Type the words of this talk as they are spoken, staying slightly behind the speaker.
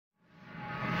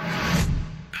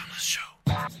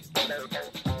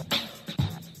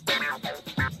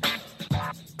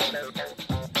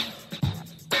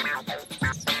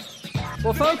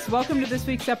Well, folks, welcome to this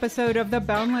week's episode of The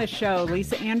Boundless Show.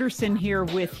 Lisa Anderson here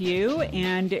with you,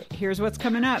 and here's what's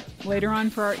coming up. Later on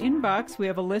for our inbox, we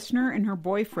have a listener and her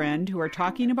boyfriend who are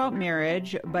talking about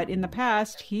marriage, but in the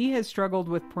past, he has struggled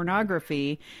with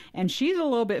pornography, and she's a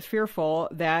little bit fearful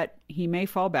that he may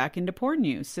fall back into porn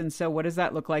use. And so what does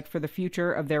that look like for the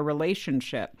future of their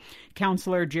relationship?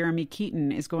 Counselor Jeremy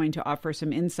Keaton is going to offer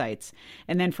some insights.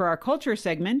 And then for our culture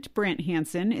segment, Brent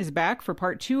Hansen is back for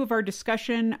part 2 of our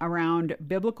discussion around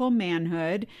biblical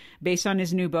manhood based on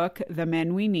his new book, The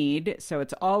Men We Need. So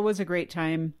it's always a great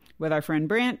time with our friend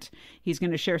Brent. He's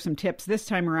going to share some tips this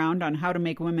time around on how to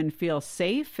make women feel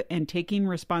safe and taking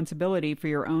responsibility for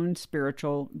your own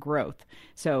spiritual growth.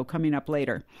 So coming up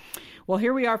later. Well,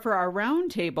 here we are for our round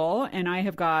table, and I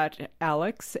have got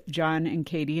Alex, John, and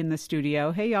Katie in the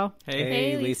studio. Hey, y'all.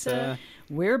 Hey, Lisa.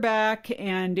 We're back,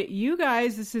 and you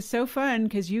guys, this is so fun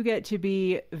because you get to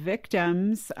be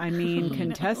contestants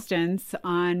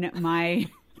on my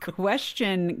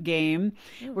question game.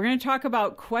 We're going to talk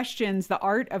about questions, the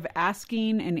art of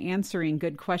asking and answering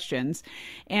good questions.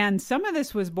 And some of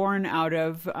this was born out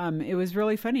of, it was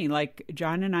really funny. Like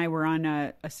John and I were on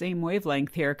a same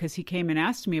wavelength here because he came and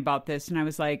asked me about this. And I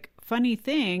was like, funny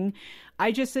thing,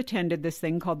 I just attended this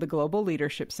thing called the Global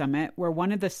Leadership Summit, where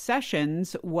one of the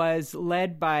sessions was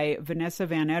led by Vanessa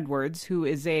Van Edwards, who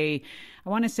is I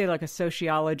want to say like a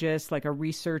sociologist, like a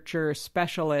researcher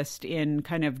specialist in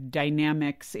kind of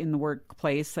dynamics in the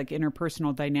workplace, like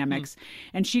interpersonal dynamics.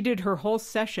 And she did her whole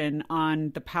session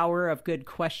on the power of good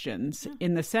questions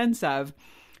in the sense of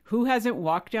who hasn't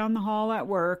walked down the hall at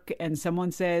work and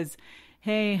someone says,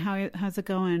 hey, how's it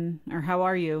going? Or how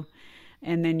are you?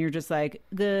 And then you're just like,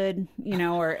 good,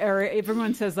 or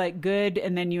everyone says like good.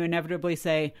 And then you inevitably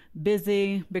say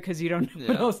busy because you don't know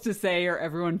what else to say, or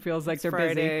everyone feels like they're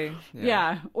Friday. busy.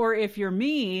 Yeah. Or if you're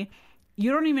me,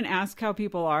 you don't even ask how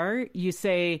people are. You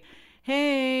say,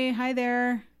 hey, hi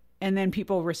there. And then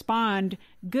people respond,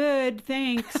 good,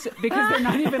 thanks, because they're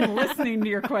not even listening to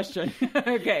your question.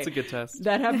 Okay. It's a good test.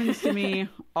 That happens to me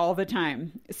all the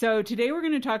time. So today we're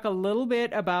going to talk a little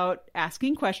bit about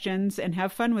asking questions and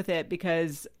have fun with it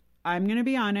because I'm going to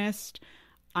be honest,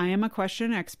 I am a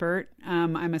question expert.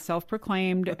 I'm a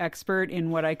self-proclaimed expert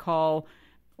in what I call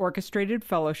orchestrated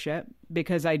fellowship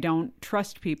because I don't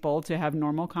trust people to have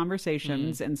normal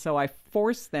conversations. And so I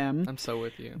force them. I'm so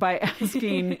with you. By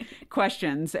asking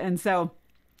questions. And so,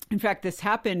 in fact, this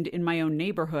happened in my own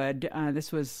neighborhood.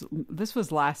 This was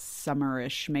last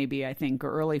summerish, maybe, I think,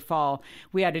 or early fall.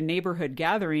 We had a neighborhood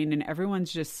gathering and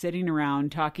everyone's just sitting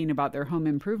around talking about their home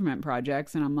improvement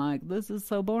projects. And I'm like, this is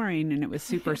so boring. And it was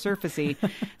super surfacey.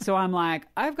 So I'm like,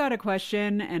 I've got a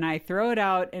question, and I throw it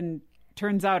out, and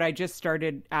turns out I just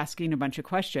started asking a bunch of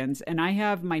questions. And I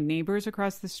have my neighbors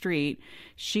across the street.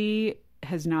 She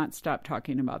has not stopped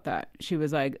talking about that. She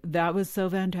was like, that was so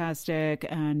fantastic,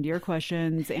 and your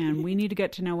questions, and we need to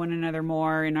get to know one another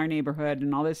more in our neighborhood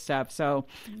and all this stuff. So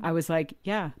I was like,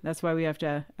 yeah, that's why we have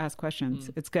to ask questions.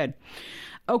 It's good.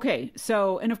 Okay.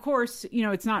 So, and of course,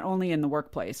 it's not only in the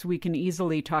workplace. We can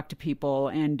easily talk to people,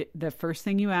 and the first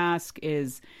thing you ask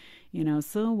is,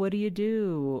 so what do you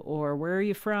do? Or where are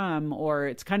you from? Or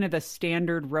it's kind of the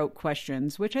standard rote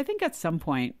questions, which I think at some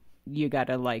point you got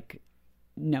to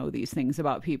know these things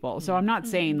about people. So I'm not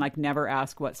saying never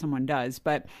ask what someone does,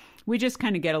 but we just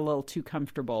kind of get a little too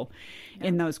comfortable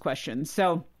in those questions.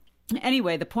 So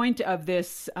anyway, the point of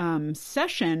this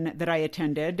session that I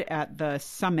attended at the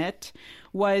summit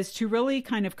was to really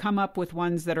kind of come up with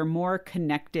ones that are more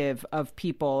connective of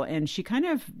people. And she kind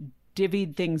of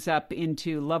divvied things up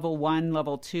into level 1,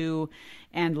 level 2,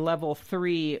 and level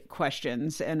 3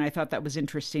 questions. And I thought that was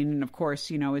interesting. And of course,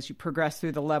 as you progress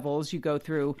through the levels, you go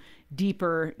through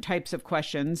deeper types of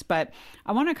questions. But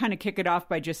I want to kind of kick it off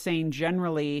by just saying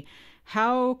generally,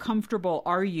 how comfortable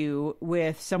are you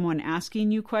with someone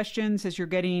asking you questions as you're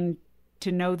getting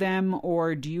to know them?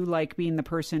 Or do you like being the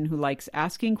person who likes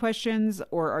asking questions,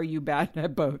 or are you bad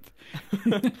at both?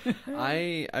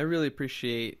 I really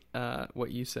appreciate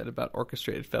what you said about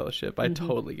orchestrated fellowship. I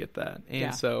totally get that.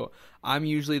 And so I'm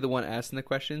usually the one asking the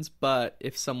questions, but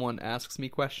if someone asks me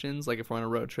questions, like if we're on a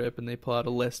road trip and they pull out a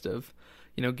list of,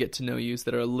 get to know yous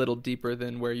that are a little deeper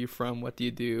than where you're from, what do you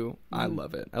do? I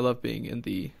love it. I love being in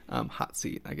the hot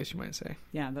seat, I guess you might say.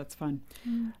 Yeah, that's fun.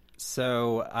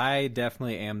 So I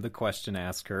definitely am the question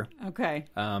asker. Okay.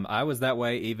 I was that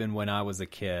way even when I was a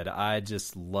kid. I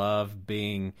just love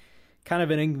being kind of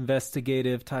an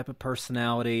investigative type of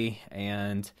personality,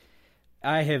 and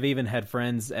I have even had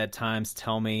friends at times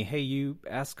tell me, hey, you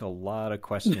ask a lot of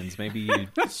questions. Maybe you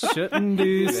shouldn't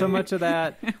do so much of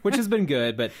that, which has been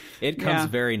good, but it comes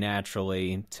very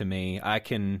naturally to me. I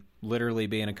can literally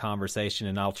be in a conversation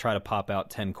and I'll try to pop out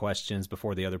 10 questions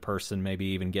before the other person maybe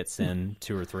even gets in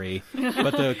 2 or 3.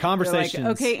 But the conversations...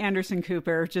 Like, okay, Anderson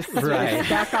Cooper, just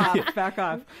back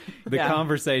off. The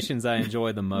conversations I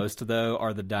enjoy the most, though,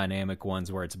 are the dynamic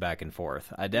ones where it's back and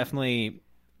forth. I definitely...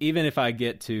 Even if I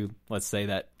get to, let's say,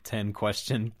 that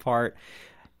 10-question part,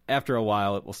 after a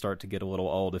while it will start to get a little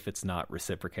old if it's not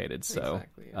reciprocated. So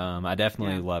I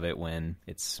definitely love it when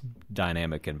it's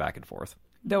dynamic and back and forth.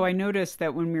 Though I noticed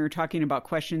that when we were talking about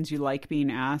questions you like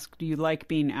being asked, do you like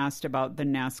being asked about the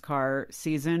NASCAR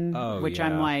season? Which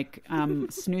I'm like,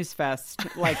 snooze fest.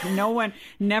 Like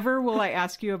never will I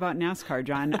ask you about NASCAR,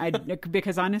 John.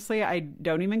 Because honestly, I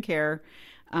don't even care.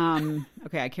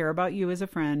 Okay, I care about you as a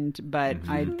friend, but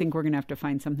I think we're going to have to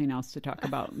find something else to talk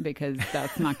about because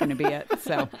that's not going to be it.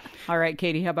 So, all right,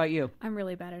 Katie, how about you? I'm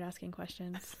really bad at asking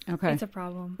questions. Okay. It's a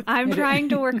problem. I'm trying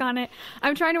to work on it.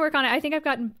 I think I've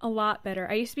gotten a lot better.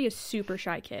 I used to be a super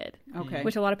shy kid,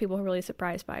 which a lot of people are really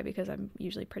surprised by because I'm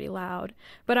usually pretty loud,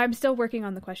 but I'm still working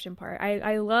on the question part.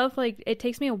 I love, like, it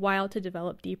takes me a while to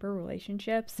develop deeper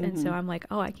relationships. And so I'm like,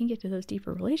 oh, I can get to those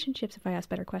deeper relationships if I ask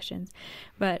better questions.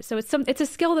 But so it's a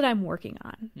skill that I'm working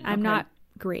on. I'm not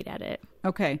great at it.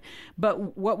 Okay.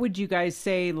 But what would you guys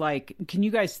say, like, can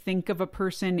you guys think of a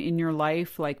person in your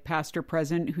life, like past or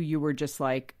present, who you were just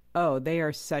like, oh, they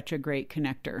are such a great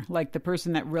connector? Like the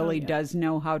person that really does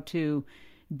know how to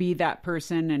be that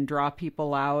person and draw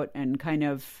people out and kind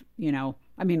of,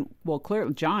 I mean, well,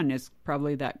 clearly John is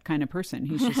probably that kind of person.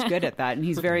 He's just good at that. And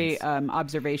he's very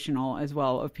observational as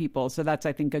well of people. So that's,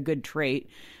 I think, a good trait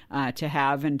to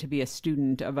have and to be a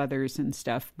student of others and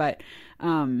stuff. But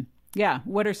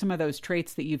what are some of those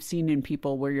traits that you've seen in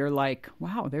people where you're like,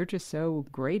 wow, they're just so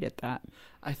great at that?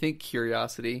 I think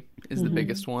curiosity is the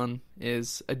biggest one,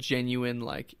 is a genuine,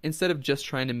 like, instead of just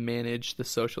trying to manage the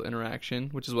social interaction,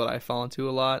 which is what I fall into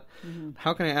a lot,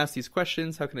 how can I ask these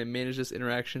questions? How can I manage this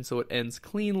interaction so it ends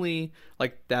cleanly?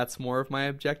 Like, that's more of my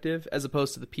objective, as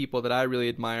opposed to the people that I really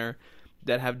admire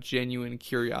that have genuine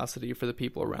curiosity for the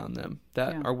people around them,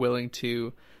 that are willing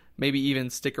to maybe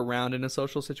even stick around in a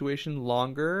social situation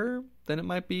longer than it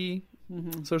might be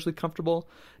socially comfortable,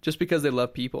 just because they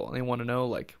love people and they want to know,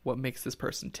 like, what makes this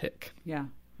person tick. Yeah.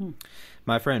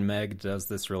 My friend Meg does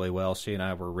this really well. She and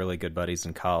I were really good buddies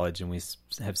in college, and we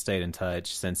have stayed in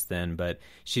touch since then. But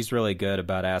she's really good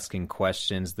about asking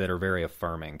questions that are very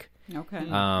affirming.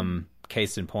 Okay.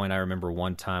 Case in point, I remember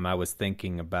one time I was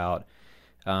thinking about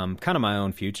kind of my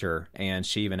own future, and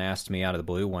she even asked me out of the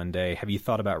blue one day, have you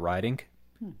thought about writing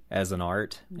as an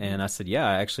art? And I said, yeah,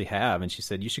 I actually have. And she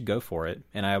said, you should go for it.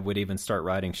 And I would even start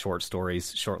writing short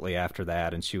stories shortly after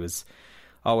that. And she was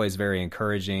always very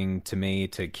encouraging to me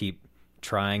to keep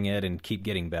trying it and keep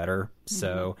getting better.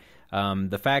 So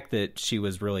the fact that she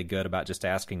was really good about just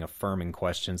asking affirming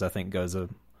questions, I think goes a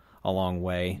long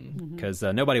way, because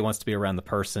nobody wants to be around the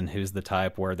person who's the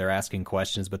type where they're asking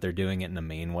questions but they're doing it in a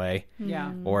mean way.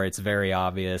 Or it's very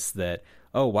obvious that,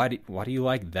 oh, why do you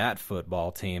like that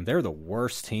football team? They're the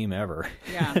worst team ever.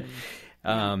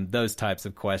 Those types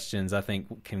of questions I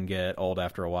think can get old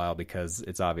after a while because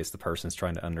it's obvious the person's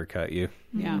trying to undercut you.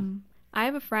 I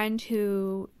have a friend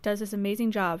who does this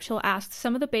amazing job. She'll ask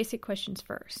some of the basic questions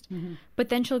first, but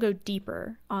then she'll go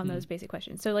deeper on those basic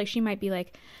questions. So, like, she might be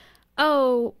like,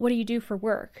 oh, what do you do for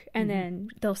work? And then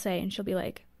they'll say, and she'll be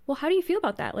like, well, how do you feel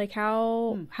about that? Like,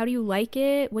 how do you like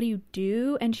it? What do you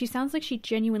do? And she sounds like she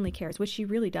genuinely cares, which she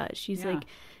really does. She's like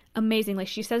amazing. Like,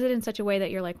 she says it in such a way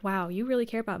that you're like, wow, you really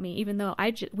care about me, even though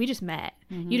we just met.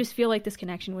 You just feel like this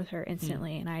connection with her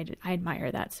instantly, and I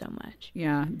admire that so much.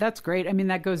 Yeah, that's great. I mean,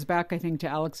 that goes back, I think, to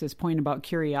Alex's point about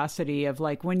curiosity of,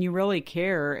 like, when you really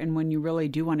care and when you really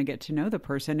do want to get to know the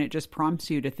person, it just prompts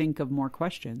you to think of more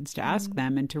questions to ask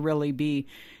them and to really be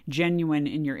genuine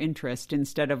in your interest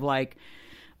instead of like,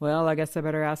 well, I guess I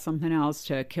better ask something else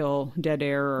to kill dead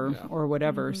air or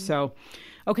whatever. So,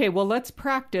 okay, well, let's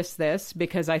practice this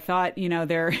because I thought,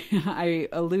 I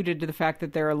alluded to the fact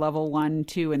that there are level 1,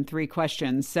 2, and 3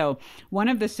 questions. So one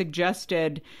of the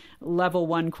suggested level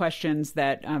 1 questions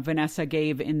that Vanessa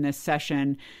gave in this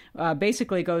session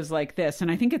basically goes like this.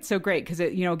 And I think it's so great because,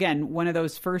 again, one of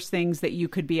those first things that you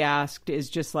could be asked is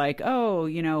just like, oh,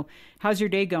 how's your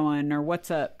day going? Or what's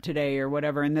up today? Or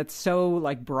whatever. And that's so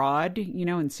like broad,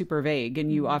 and super vague.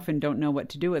 And you often don't know what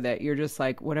to do with it. You're just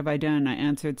like, what have I done? I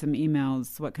answered some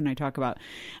emails. What can I talk about?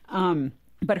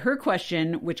 But her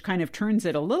question, which kind of turns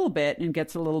it a little bit and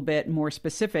gets a little bit more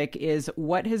specific, is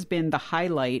what has been the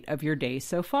highlight of your day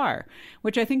so far?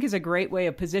 Which I think is a great way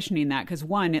of positioning that, because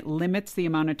one, it limits the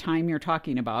amount of time you're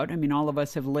talking about. I mean, all of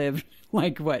us have lived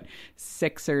like,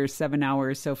 6 or 7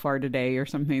 hours so far today or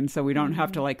something. So we don't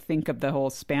have to like think of the whole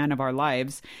span of our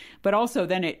lives. But also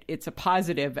then it's a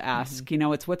positive ask,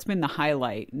 it's what's been the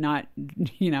highlight, not,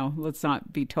 let's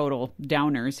not be total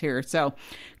downers here. So,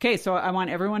 okay, so I want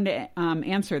everyone to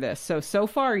answer this. So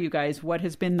far, you guys, what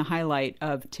has been the highlight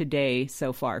of today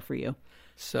so far for you?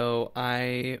 So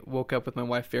I woke up with my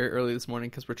wife very early this morning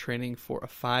because we're training for a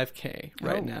 5K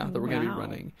right now that we're going to be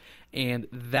running. And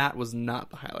that was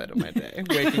not the highlight of my day,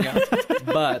 waking up.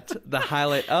 But the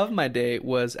highlight of my day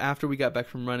was after we got back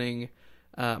from running,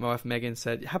 my wife Megan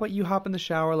said, how about you hop in the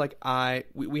shower? Like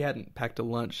we hadn't packed a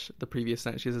lunch the previous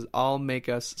night. She says, I'll make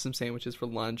us some sandwiches for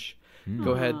lunch.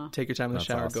 Go ahead, take your time in the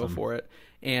shower, awesome. Go for it.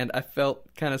 And I felt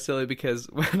kind of silly because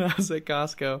when I was at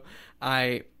Costco,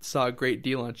 I saw a great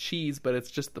deal on cheese, but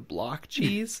it's just the block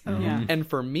cheese. And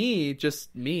for me,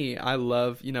 I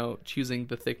love, choosing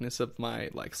the thickness of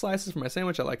my like slices for my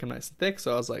sandwich. I like them nice and thick.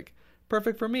 So I was like,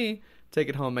 perfect for me. Take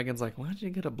it home. Megan's like, why don't you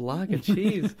get a block of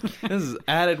cheese? This is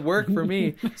added work for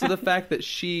me. So the fact that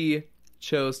she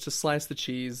chose to slice the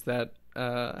cheese that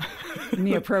in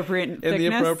the appropriate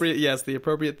thickness? The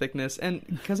appropriate thickness. And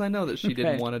because I know that she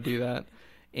didn't want to do that.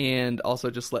 And also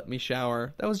just let me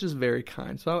shower. That was just very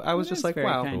kind. So I was just like,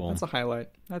 wow, cool. That's a highlight.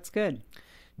 That's good.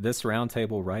 This round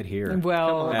table right here.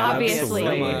 Well, obviously.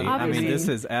 I mean, this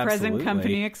is absolutely. Present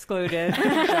company excluded.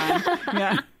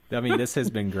 Yeah. I mean, this has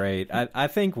been great. I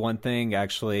think one thing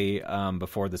actually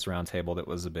before this round table that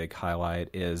was a big highlight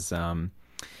is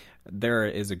there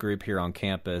is a group here on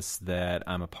campus that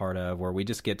I'm a part of where we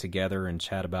just get together and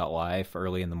chat about life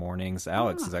early in the mornings.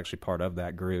 Alex is actually part of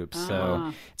that group.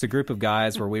 So it's a group of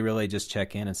guys where we really just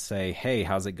check in and say, hey,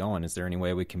 how's it going? Is there any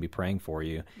way we can be praying for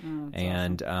you?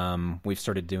 And awesome. We've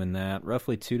started doing that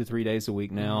roughly 2 to 3 days a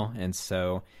week now. And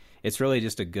so it's really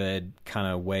just a good kind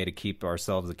of way to keep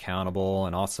ourselves accountable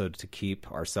and also to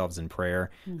keep ourselves in prayer.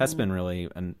 That's been really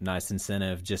a nice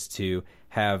incentive just to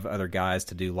have other guys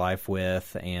to do life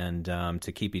with and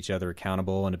to keep each other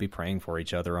accountable and to be praying for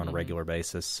each other on a regular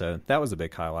basis. So that was a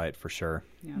big highlight for sure.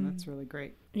 Yeah, that's really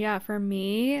great. Yeah, for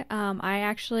me, I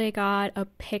actually got a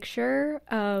picture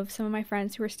of some of my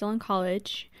friends who are still in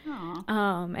college.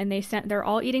 And they're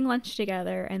all eating lunch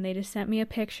together, and they just sent me a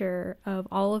picture of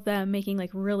all of them making like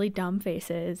really dumb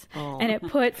faces. And it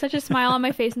put such a smile on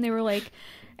my face, and they were like,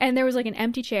 and there was like an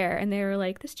empty chair, and they were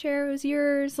like, this chair was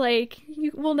yours, like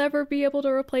we'll never be able to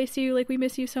replace you, like we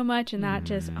miss you so much. And that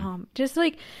just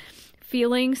like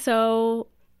feeling so,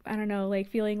 I don't know, like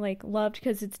feeling like loved,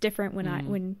 because it's different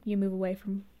when you move away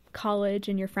from college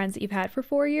and your friends that you've had for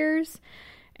 4 years,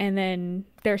 and then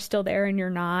they're still there and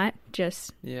you're not,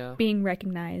 just being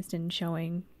recognized and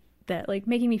showing that, like,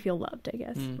 making me feel loved, I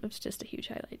guess. It was just a huge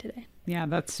highlight today. Yeah,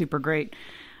 that's super great.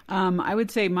 I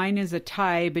would say mine is a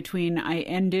tie between I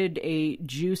ended a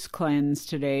juice cleanse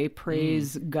today.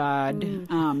 Praise God.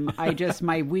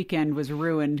 My weekend was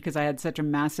ruined because I had such a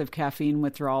massive caffeine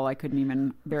withdrawal. I couldn't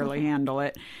even barely handle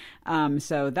it.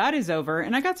 So that is over.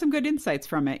 And I got some good insights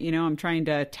from it. I'm trying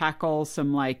to tackle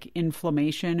some like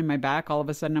inflammation in my back. All of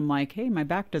a sudden I'm like, hey, my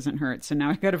back doesn't hurt. So now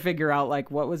I got to figure out like,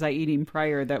 what was I eating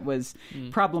prior that was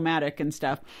problematic and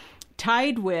stuff.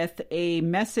 Tied with a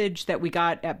message that we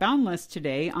got at Boundless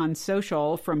today on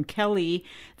social from Kelly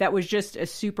that was just a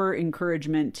super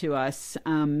encouragement to us.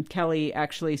 Kelly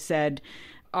actually said,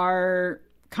 our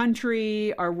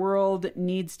country, our world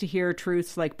needs to hear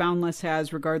truths like Boundless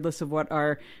has, regardless of what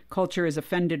our culture is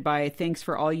offended by. Thanks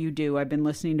for all you do. I've been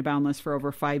listening to Boundless for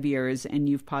over 5 years, and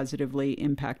you've positively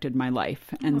impacted my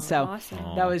life. And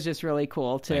awesome. That was just really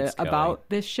cool about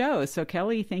this show. So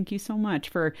Kelly, thank you so much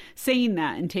for saying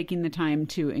that and taking the time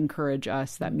to encourage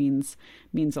us. That means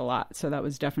a lot. So that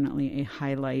was definitely a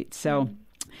highlight. So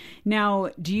now,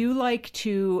 do you like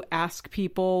to ask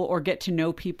people or get to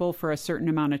know people for a certain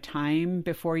amount of time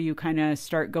before you kind of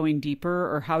start going deeper?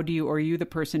 Or are you the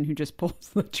person who just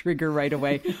pulls the trigger right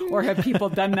away? Or have people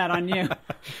done that on you?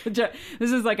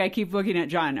 This is like, I keep looking at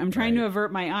John. I'm trying to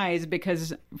avert my eyes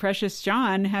because precious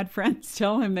John had friends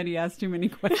tell him that he asked too many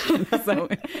questions. So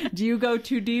do you go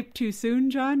too deep too soon,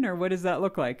 John? Or what does that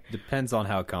look like? Depends on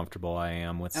how comfortable I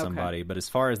am with somebody. But as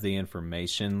far as the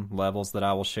information levels that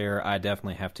I will share, I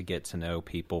definitely have to get to know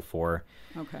people for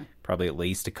probably at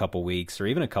least a couple weeks or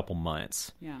even a couple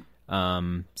months.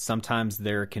 Sometimes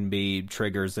there can be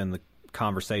triggers in the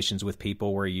conversations with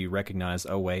people where you recognize,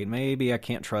 oh wait, maybe I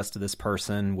can't trust this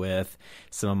person with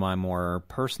some of my more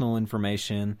personal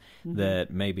information that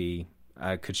maybe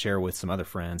I could share with some other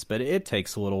friends, but it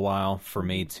takes a little while for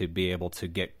me to be able to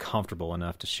get comfortable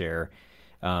enough to share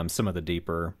some of the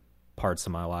deeper parts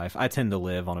of my life. I tend to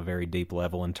live on a very deep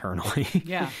level internally.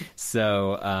 Yeah.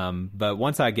 So, but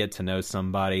once I get to know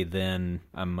somebody, then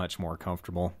I'm much more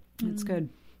comfortable. That's good.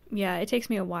 Yeah, it takes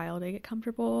me a while to get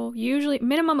comfortable. Usually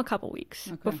minimum a couple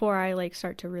weeks before I like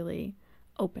start to really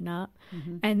open up.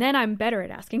 And then I'm better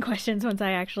at asking questions once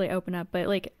I actually open up. But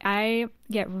like I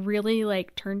get really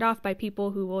like turned off by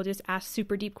people who will just ask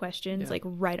super deep questions like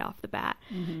right off the bat.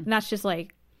 And that's just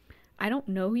like, I don't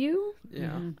know you.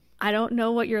 Yeah. I don't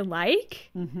know what you're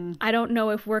like. I don't know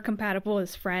if we're compatible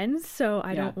as friends. So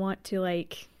I don't want to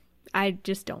like, I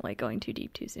just don't like going too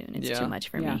deep too soon. It's too much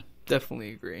for me.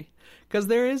 Definitely agree. Because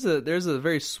there's a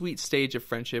very sweet stage of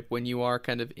friendship when you are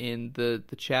kind of in the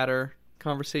chatter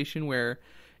conversation where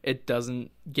it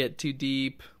doesn't get too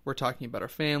deep. We're talking about our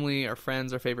family, our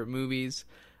friends, our favorite movies.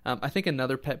 I think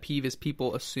another pet peeve is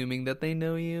people assuming that they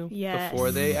know you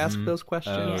before they ask those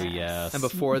questions. Oh, yes. And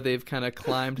before they've kind of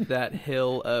climbed that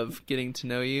hill of getting to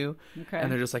know you. Okay.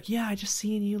 And they're just like, yeah, I just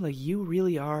seen you. Like, you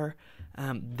really are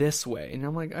this way. And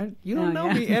I'm like, you don't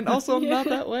know me. And also, I'm not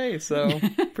that way. So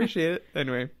appreciate it.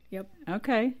 Anyway. Yep.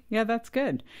 Okay. Yeah, that's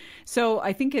good. So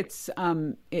I think it's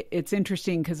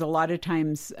interesting because a lot of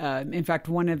times, in fact,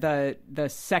 one of the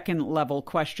second level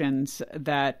questions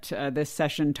that this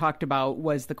session talked about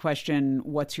was the question,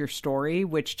 "What's your story?"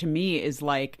 Which to me is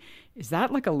like, is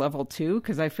that like a level 2?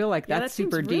 Because I feel like that's that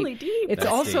super seems deep. really deep. It's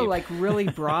That's also deep. like really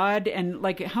broad, and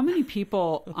like how many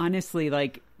people honestly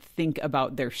like think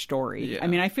about their story? Yeah. I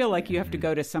mean, I feel like you have to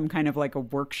go to some kind of like a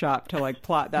workshop to like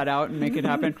plot that out and make it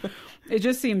happen. It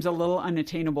just seems a little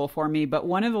unattainable for me. But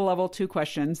one of the level 2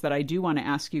 questions that I do want to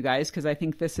ask you guys, because I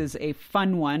think this is a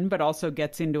fun one, but also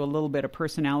gets into a little bit of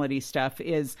personality stuff,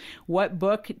 is what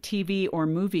book, TV, or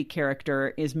movie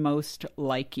character is most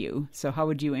like you? So how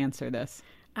would you answer this?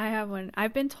 I have one.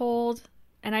 I've been told,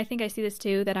 and I think I see this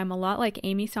too, that I'm a lot like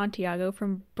Amy Santiago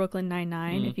from Brooklyn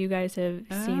Nine-Nine, if you guys have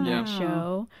seen that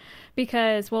show.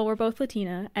 Because, well, we're both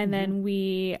Latina, and then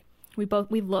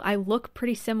I look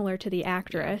pretty similar to the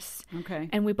actress. Okay.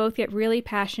 And we both get really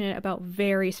passionate about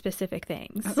very specific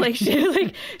things. Like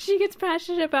she gets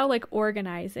passionate about like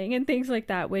organizing and things like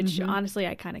that, which honestly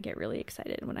I kind of get really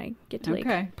excited when I get to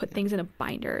like put things in a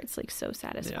binder. It's like so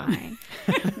satisfying.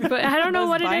 But I don't know Those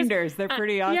what binders, it is. they're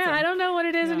pretty awesome. Yeah, I don't know what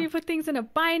it is when you put things in a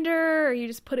binder or you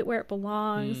just put it where it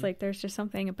belongs. Like there's just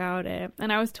something about it.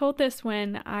 And I was told this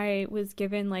when I was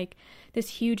given like this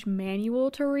huge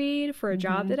manual to read for a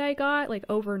job that I got like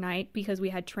overnight because we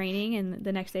had training, and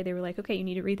the next day they were like, okay, you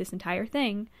need to read this entire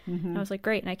thing. And I was like,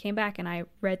 great. And I came back and I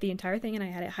read the entire thing and I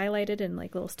had it highlighted and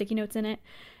like little sticky notes in it.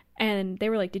 And they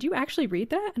were like, did you actually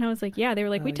read that? And I was like, yeah. They were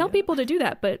like, we tell people to do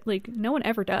that, but like no one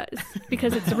ever does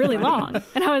because it's really long.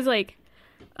 And I was like,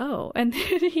 oh. And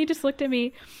he just looked at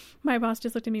me. My boss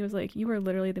just looked at me and was like, you are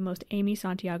literally the most Amy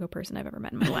Santiago person I've ever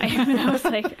met in my life. And I was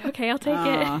like, okay, I'll take it.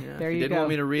 Yeah, There if you didn't go. want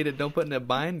me to read it, don't put it in a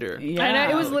binder. Yeah. I know,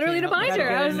 it was literally in a Gotta binder.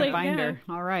 Gotta I get was in a like, binder.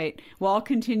 yeah. All right. Well, I'll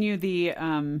continue the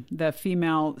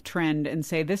female trend and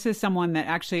say this is someone that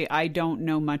actually I don't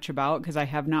know much about because I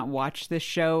have not watched this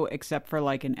show except for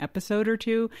like an episode or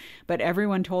two. But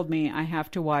everyone told me I have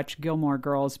to watch Gilmore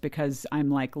Girls because I'm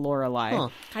like Lorelai. Huh.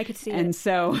 I could see And it.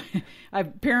 so I'm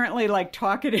apparently like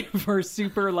talkative or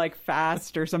super like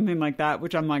fast or something like that,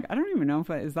 which I'm like, I don't even know if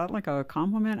is that like a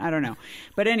compliment? I don't know.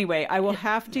 But anyway, I will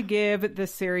have to give the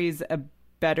series a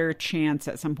better chance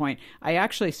at some point. I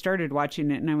actually started watching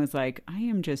it and I was like, I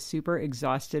am just super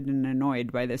exhausted and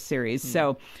annoyed by this series.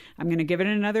 So I'm going to give it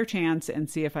another chance and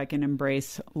see if I can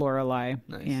embrace Lorelai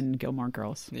in Gilmore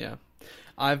Girls. Yeah.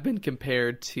 I've been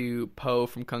compared to Po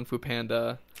from Kung Fu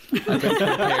Panda.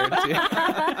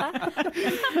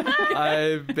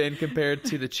 I've been compared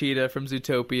to the cheetah from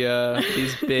Zootopia.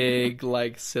 These big,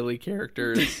 like, silly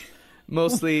characters.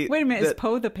 Mostly. Wait a minute, is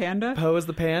Poe the panda? Po is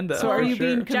the panda. So are you sure.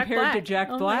 being Jack compared to Black. Jack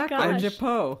Oh my Black or gosh. to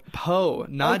Poe? Po,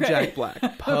 not Okay. Jack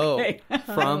Black. Po Okay.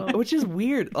 from, which is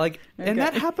weird. Like, and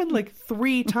that happened like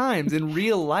 3 times in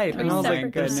real life, and I was like,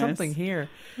 separate "There's goodness. something here."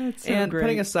 That's so And great.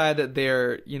 putting aside that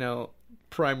their,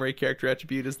 primary character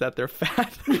attribute is that they're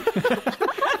fat.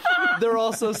 They're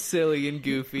also silly and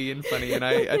goofy and funny, and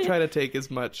I try to take as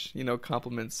much,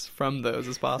 compliments from those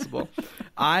as possible.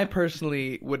 I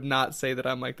personally would not say that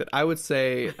I'm like that. I would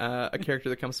say a character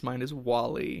that comes to mind is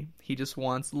Wally. He just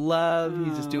wants love.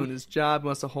 He's just doing his job. He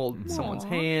wants to hold someone's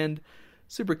hand.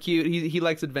 Super cute. He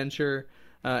likes adventure.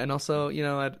 And also,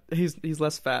 he's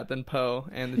less fat than Po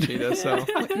and the cheetah, so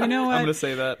You know what? I'm going to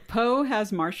say that. Poe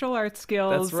has martial arts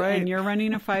skills, That's right. and you're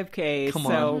running a 5K. Come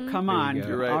so on. come There you on. go.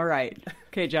 You're right. All right.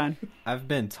 Okay, John. I've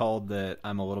been told that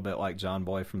I'm a little bit like John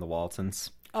Boy from the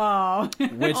Waltons. Oh,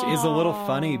 which is a little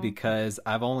funny because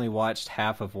I've only watched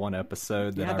half of one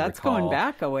episode that I that's recall. going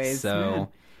back a ways. So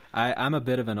I'm a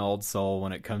bit of an old soul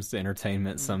when it comes to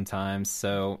entertainment sometimes.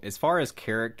 So as far as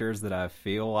characters that I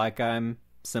feel like I'm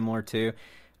similar to,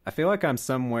 I feel like I'm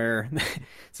somewhere.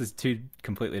 This is two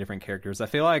completely different characters. I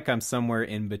feel like I'm somewhere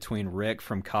in between Rick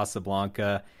from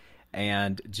Casablanca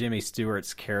and Jimmy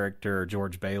Stewart's character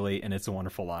George Bailey in It's a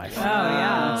Wonderful Life. Oh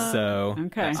yeah. So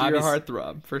okay, you're a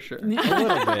heartthrob for sure.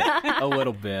 A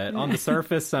little bit. On the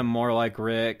surface, I'm more like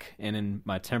Rick, and in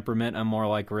my temperament, I'm more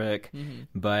like Rick. Mm-hmm.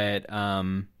 But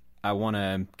I want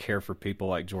to care for people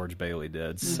like George Bailey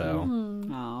did. So,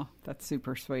 oh, that's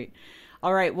super sweet.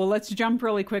 All right, well, let's jump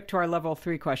really quick to our level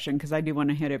 3 question because I do want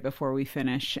to hit it before we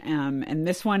finish. And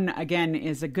this one, again,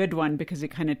 is a good one because it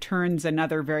kind of turns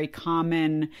another very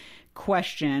common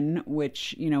question,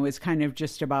 which, you know, is kind of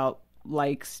just about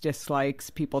likes, dislikes.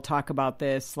 People talk about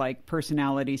this, like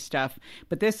personality stuff.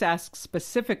 But this asks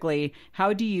specifically,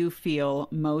 how do you feel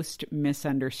most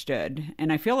misunderstood?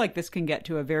 And I feel like this can get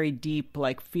to a very deep,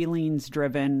 like feelings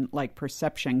driven, like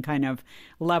perception kind of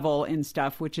level in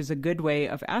stuff, which is a good way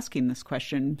of asking this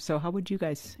question. So how would you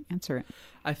guys answer it?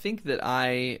 I think that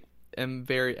I am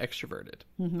very extroverted,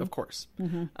 of course.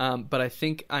 But I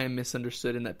think I am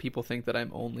misunderstood in that people think that I'm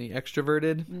only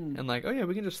extroverted and like, oh yeah,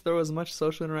 we can just throw as much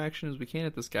social interaction as we can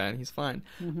at this guy and he's fine.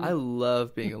 I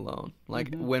love being alone.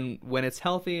 Like when it's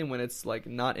healthy and when it's like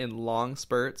not in long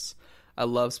spurts, I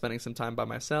love spending some time by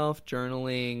myself,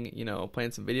 journaling, you know,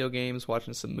 playing some video games,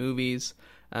 watching some movies.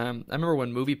 I remember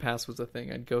when MoviePass was a thing,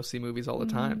 I'd go see movies all the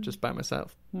time just by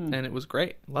myself. And it was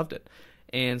great. Loved it.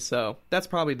 And so that's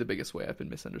probably the biggest way I've been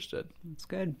misunderstood. That's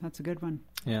good. That's a good one.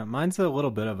 Yeah, mine's a little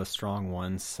bit of a strong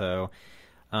one. So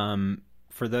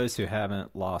for those who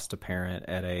haven't lost a parent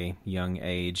at a young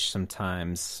age,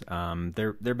 sometimes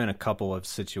there have been a couple of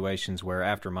situations where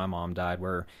after my mom died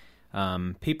where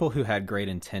people who had great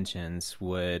intentions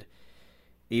would,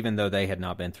 even though they had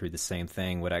not been through the same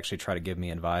thing, would actually try to give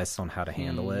me advice on how to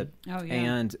handle it. Oh, yeah.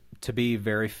 And to be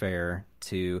very fair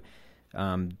to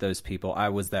those people, I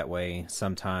was that way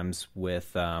sometimes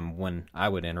with when I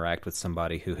would interact with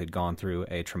somebody who had gone through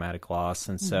a traumatic loss.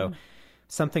 And so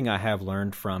something I have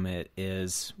learned from it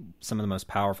is some of the most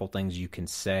powerful things you can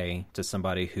say to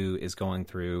somebody who is going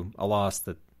through a loss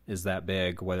that is that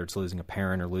big, whether it's losing a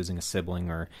parent or losing a sibling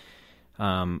or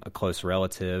a close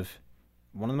relative.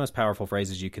 One of the most powerful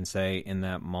phrases you can say in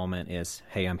that moment is,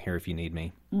 hey, I'm here if you need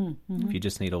me. If you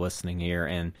just need a listening ear.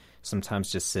 And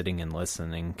sometimes just sitting and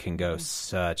listening can go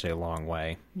such a long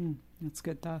way. That's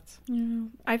good thoughts. Yeah.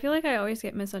 I feel like I always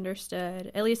get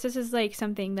misunderstood. At least this is like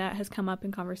something that has come up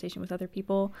in conversation with other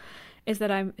people, is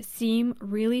that I seem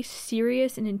really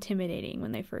serious and intimidating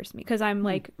when they first meet, because I'm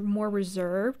like more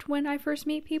reserved when I first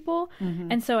meet people.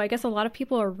 And so I guess a lot of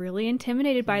people are really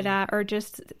intimidated by that, or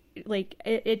just like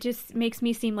it just makes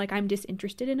me seem like I'm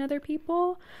disinterested in other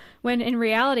people, when in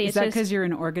reality is that because you're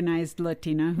an organized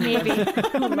Latina? Maybe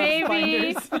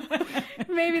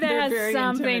maybe that has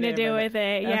something to do with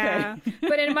it. Yeah. Okay.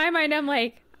 But in my mind, I'm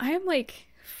like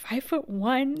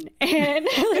 5'1", and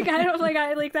like I don't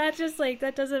like that. Just like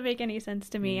that doesn't make any sense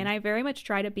to me. And I very much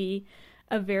try to be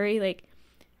a very like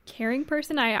caring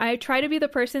person. I try to be the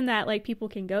person that like people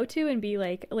can go to and be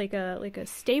like a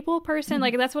stable person.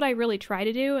 Like that's what I really try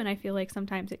to do. And I feel like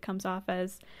sometimes it comes off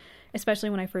as, especially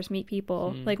when I first meet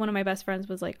people, like one of my best friends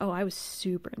was like, oh, I was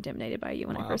super intimidated by you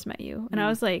when I first met you. And I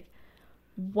was like,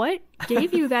 what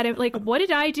gave you that? Like, what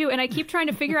did I do? And I keep trying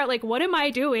to figure out, like, what am I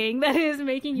doing that is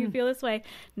making you feel this way?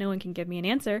 No one can give me an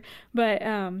answer. But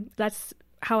that's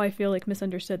how I feel like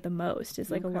misunderstood the most, is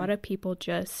like a lot of people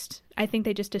just, I think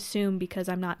they just assume because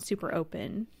I'm not super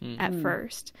open at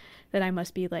first that I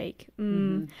must be like, I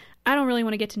don't really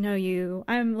want to get to know you.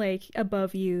 I'm like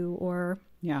above you, or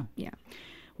yeah.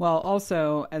 Well,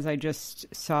 also, as I just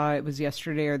saw, it was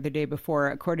yesterday or the day before,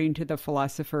 according to the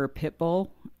philosopher Pitbull,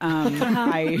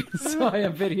 I saw a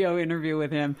video interview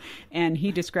with him, and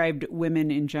he described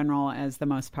women in general as the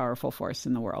most powerful force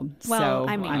in the world. Well, so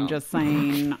I'm just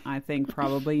saying, I think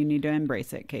probably you need to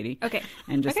embrace it, Katie. Okay.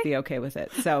 And just be okay with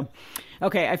it. So,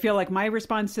 okay, I feel like my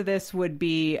response to this would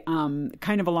be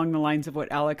kind of along the lines of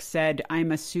what Alex said.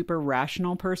 I'm a super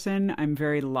rational person. I'm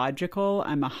very logical.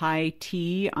 I'm a high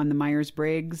T on the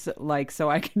Myers-Briggs. Like, so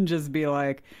I can just be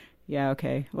like, yeah,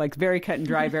 okay. Like very cut and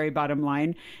dry, very bottom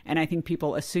line. And I think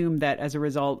people assume that as a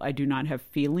result, I do not have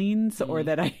feelings, or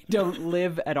that I don't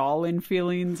live at all in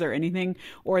feelings or anything,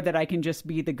 or that I can just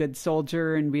be the good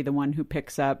soldier and be the one who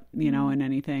picks up, you know, in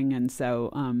anything. And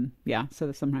so,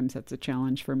 so sometimes that's a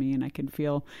challenge for me, and I can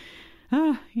feel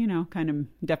kind of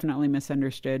definitely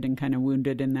misunderstood and kind of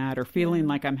wounded in that, or feeling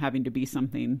like I'm having to be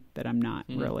something that I'm not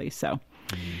really. So,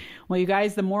 well, you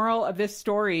guys, the moral of this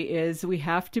story is we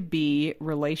have to be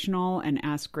relational and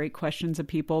ask great questions of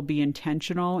people, be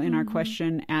intentional in our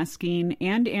question asking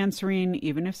and answering,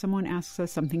 even if someone asks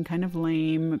us something kind of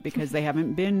lame because they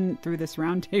haven't been through this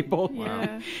round table.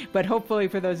 Yeah. But hopefully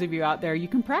for those of you out there, you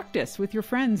can practice with your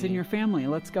friends and your family.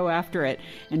 Let's go after it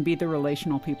and be the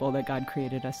relational people that God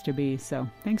created us to be. So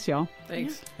thanks, y'all.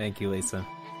 Thanks. Thank you, Lisa.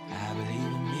 I believe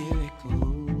in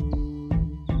miracles.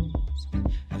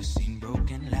 I've seen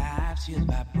broken lives healed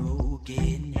by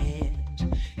broken hands.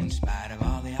 In spite of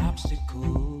all the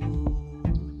obstacles,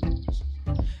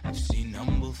 I've seen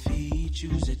humble feet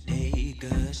choose to take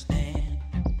a stand.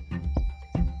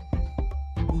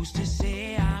 Who's to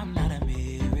say I'm not a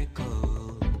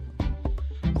miracle?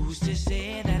 Who's to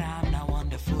say that I'm not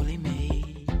wonderfully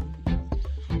made?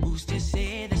 Who's to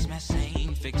say this mess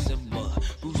ain't fixable?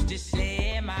 Who's to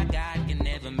say my God can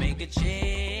never make a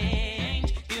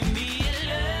change? Give me a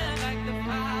love like the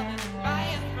Father,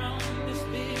 fire from the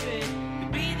Spirit, to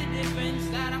be the difference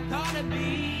that I'm called to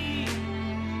be.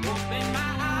 Open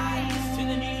my eyes to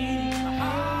the needy, my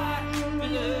heart to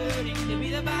the hurting, to be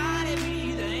the body,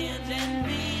 be the hands and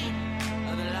feet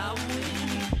of the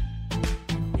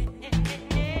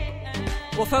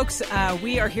Well, folks,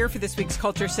 we are here for this week's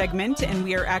culture segment, and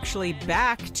we are actually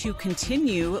back to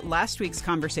continue last week's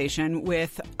conversation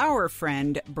with our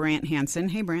friend Brant Hansen.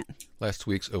 Hey, Brant. Last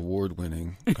week's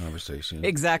award-winning conversation.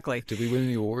 Exactly. Did we win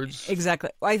any awards?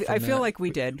 Exactly. I feel like we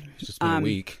did. It's just been a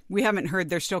week. We haven't heard.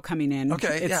 They're still coming in.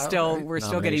 Okay, It's yeah, still right. We're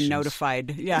still getting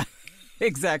notified. Yeah.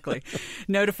 Exactly.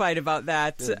 Notified about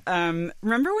that.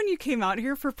 Remember when you came out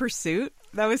here for Pursuit?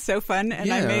 That was so fun. And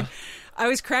Yeah. I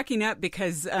was cracking up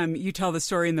because you tell the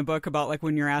story in the book about like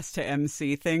when you're asked to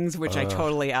MC things, which I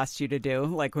totally asked you to do,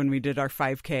 like when we did our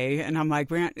 5K. And I'm like,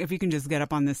 Brant, if you can just get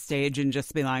up on this stage and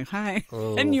just be like, hi.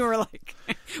 And you were like,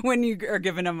 when you are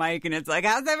given a mic and it's like,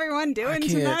 how's everyone doing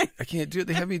tonight? I can't do it.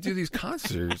 They have me do these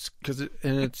concerts and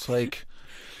it's like,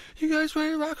 you guys ready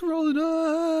to rock and roll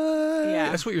tonight? Yeah.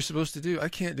 That's what you're supposed to do. I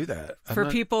can't do that. For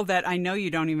people that I know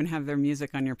you don't even have their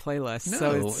music on your playlist.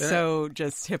 So No, it's and so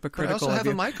just But I hypocritical also of have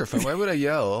you. a microphone. Why would I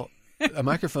yell? A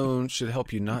microphone should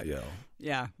help you not yell.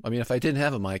 Yeah. I mean, if I didn't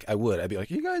have a mic, I would. I'd be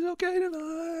like, you guys okay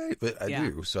tonight? But I Yeah.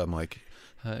 do. So I'm like,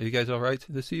 you guys all right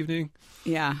this evening?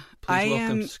 Yeah. Please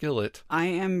welcome Skillet. I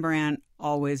am Brant,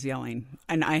 always yelling.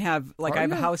 And I have Are a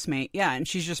you? housemate. Yeah. And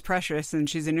she's just precious and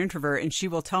she's an introvert. And she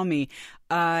will tell me,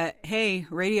 hey,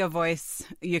 radio voice,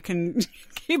 you can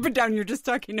keep it down. You're just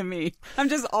talking to me. I'm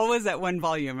just always at one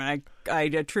volume. And I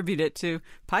attribute it to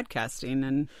podcasting.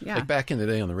 And yeah. Like back in the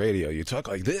day on the radio, you talk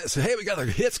like this. Hey, we got our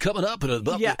hits coming up. And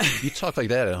Yeah. You talk like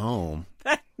that at home.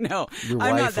 No, Your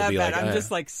I'm wife not will that be bad. like, I'm just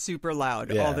like super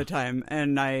loud Yeah. all the time.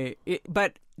 And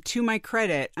but to my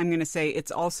credit, I'm going to say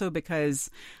it's also because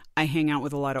I hang out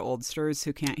with a lot of oldsters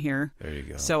who can't hear. There you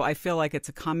go. So I feel like it's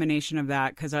a combination of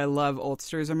that because I love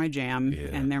oldsters are my jam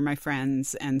and they're my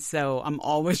friends. And so I'm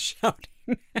always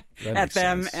shouting at makes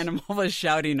them sense. and I'm always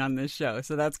shouting on this show.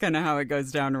 So that's kind of how it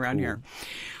goes down around here.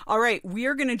 All right. We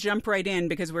are going to jump right in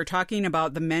because we're talking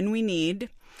about The Men We Need.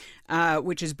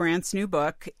 Which is Brant's new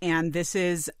book. And this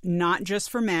is not just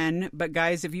for men, but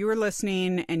guys, if you are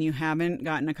listening and you haven't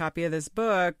gotten a copy of this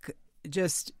book,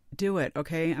 just do it,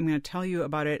 okay? I'm going to tell you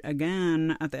about it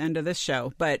again at the end of this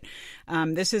show. But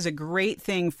this is a great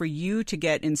thing for you to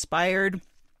get inspired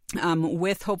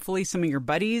with hopefully some of your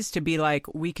buddies to be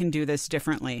like, we can do this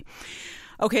differently.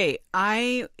 Okay,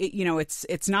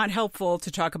 it's not helpful to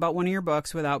talk about one of your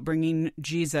books without bringing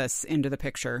Jesus into the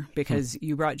picture because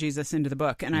you brought Jesus into the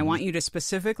book. And I want you to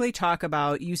specifically talk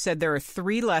about, you said there are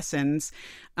 3 lessons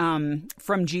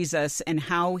from Jesus and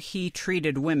how he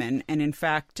treated women. And in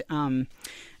fact, we're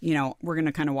going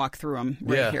to kind of walk through them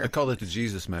right here. I called it the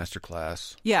Jesus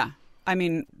Masterclass. Yeah. I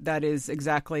mean, that is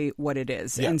exactly what it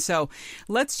is. Yeah. And so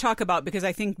let's talk about, because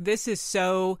I think this is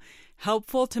so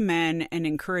helpful to men and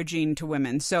encouraging to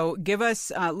women. So give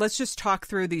us, let's just talk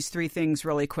through these 3 things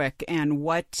really quick and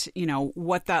what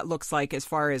that looks like as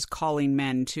far as calling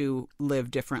men to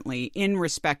live differently in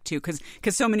respect to, because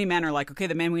so many men are like, okay,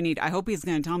 the man we need, I hope he's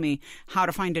going to tell me how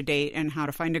to find a date and how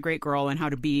to find a great girl and how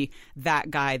to be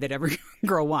that guy that every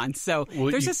girl wants. So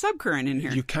there's a subcurrent in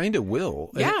here. You kind of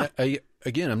will. Yeah.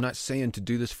 Again, I'm not saying to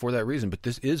do this for that reason, but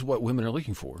this is what women are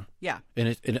looking for. Yeah.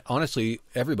 And honestly,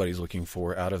 everybody's looking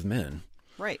for out of men.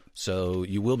 Right. So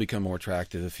you will become more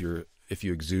attractive if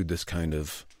you exude this kind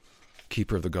of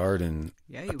keeper of the garden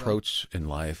approach in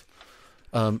life.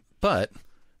 But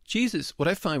Jesus, what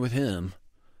I find with him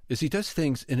is he does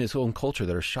things in his own culture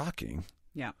that are shocking.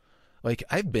 Yeah. Like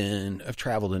I've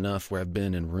traveled enough where I've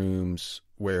been in rooms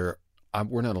where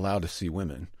we're not allowed to see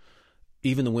women,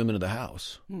 even the women of the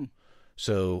house.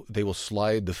 So they will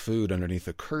slide the food underneath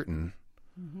a curtain.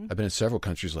 I've been in several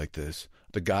countries like this.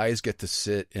 The guys get to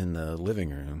sit in the living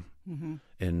room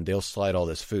and they'll slide all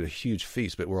this food, a huge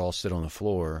feast, but we're all sit on the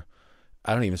floor.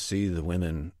 I don't even see the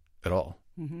women at all.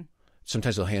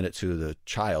 Sometimes they'll hand it to the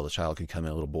child. The child can come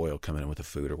in, a little boy will come in with the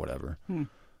food or whatever.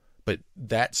 But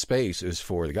that space is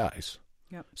for the guys.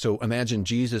 Yep. So imagine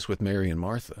Jesus with Mary and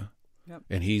Martha. Yep.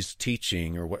 And he's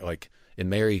teaching, or what, like,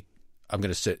 and Mary, I'm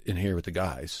going to sit in here with the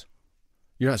guys.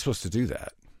 You're not supposed to do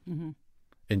that.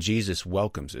 And Jesus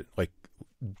welcomes it, like,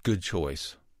 good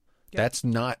choice. Yep. That's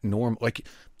not normal. Like,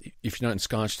 if you're not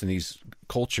ensconced in these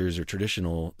cultures or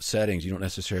traditional settings, you don't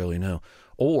necessarily know.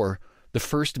 Or the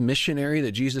first missionary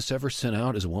that Jesus ever sent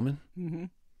out is a woman.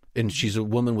 And she's a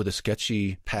woman with a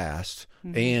sketchy past,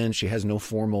 and she has no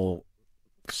formal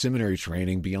seminary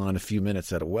training beyond a few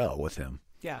minutes at a well with him.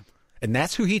 Yeah. And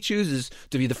that's who he chooses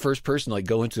to be the first person to, like,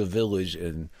 go into a village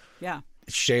and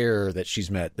share that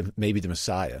she's met maybe the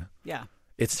Messiah. Yeah.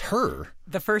 It's her.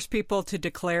 The first people to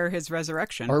declare his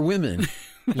resurrection are women,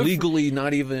 legally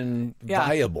not even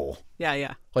viable.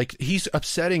 Yeah. Like, he's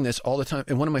upsetting this all the time.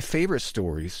 And one of my favorite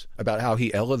stories about how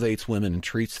he elevates women and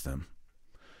treats them.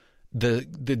 The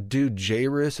dude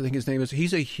Jairus, I think his name is,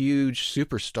 he's a huge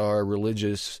superstar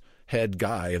religious head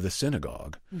guy of the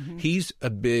synagogue. He's a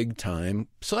big time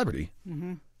celebrity.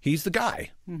 He's the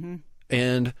guy.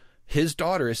 And his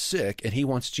daughter is sick and he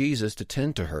wants Jesus to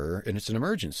tend to her, and it's an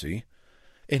emergency.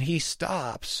 And he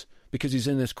stops because he's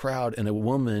in this crowd, and a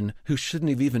woman who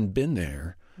shouldn't have even been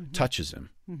there touches him,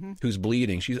 who's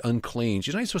bleeding. She's unclean.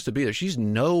 She's not even supposed to be there. She's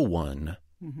no one.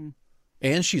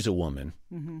 And she's a woman.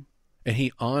 And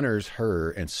he honors her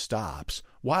and stops,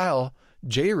 while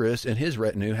Jairus and his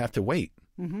retinue have to wait.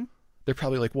 They're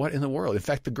probably like, what in the world? In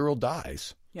fact, the girl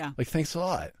dies. Yeah. Like, thanks a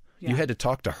lot. You had to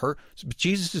talk to her. But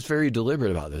Jesus is very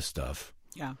deliberate about this stuff.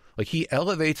 Yeah. Like, he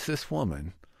elevates this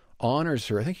woman, honors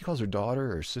her. I think he calls her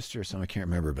daughter or sister or something. I can't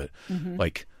remember. But,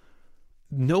 like,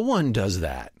 no one does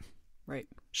that. Right.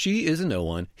 She is a no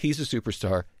one. He's a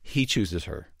superstar. He chooses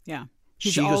her. Yeah.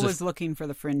 He's always looking for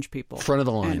the fringe people. Front of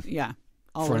the line. And,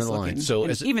 always front of the looking. line. So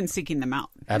even seeking them out.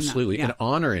 Absolutely. And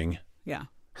honoring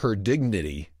her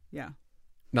dignity. Yeah.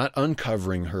 Not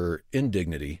uncovering her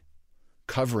indignity,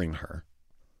 covering her.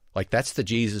 Like, that's the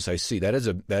Jesus I see. That is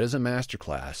a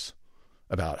masterclass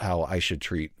about how I should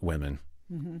treat women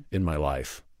in my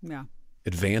life. Yeah.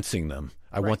 Advancing them.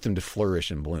 I want them to flourish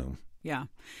and bloom. Yeah.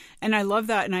 And I love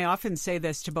that. And I often say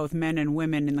this to both men and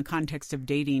women in the context of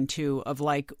dating too, of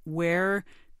like where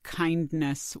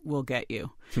kindness will get you.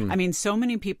 I mean, so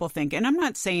many people think, and I'm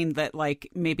not saying that like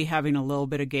maybe having a little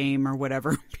bit of game or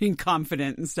whatever, being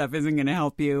confident and stuff isn't going to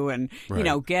help you, and, you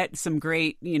know, get some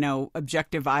great, you know,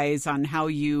 objective eyes on how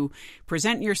you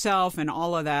present yourself and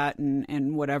all of that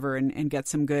and whatever, and get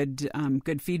some good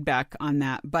feedback on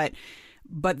that.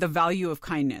 But the value of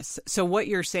kindness. So what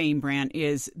you're saying, Brant,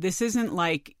 is this isn't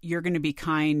like you're going to be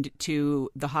kind to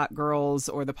the hot girls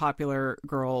or the popular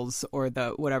girls or the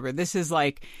whatever. This is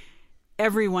like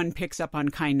everyone picks up on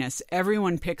kindness.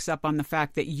 Everyone picks up on the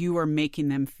fact that you are making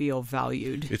them feel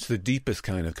valued. It's the deepest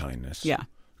kind of kindness. Yeah.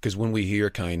 Because when we hear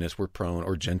kindness, we're prone,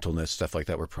 or gentleness, stuff like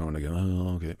that, we're prone to go,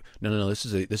 oh, okay. No. This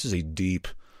is a deep,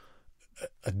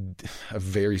 a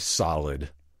very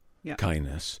solid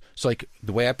kindness. So, like,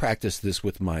 the way I practice this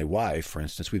with my wife, for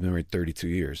instance, we've been married 32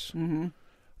 years.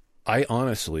 I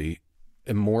honestly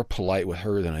am more polite with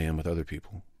her than I am with other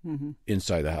people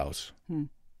inside the house.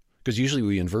 Because usually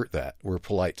we invert that. We're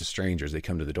polite to strangers. They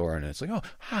come to the door and it's like, oh,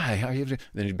 hi, how are you? And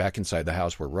then back inside the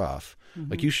house, we're rough.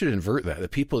 Like, you should invert that. The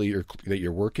people that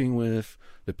you're working with,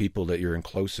 the people that you're in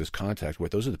closest contact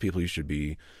with, those are the people you should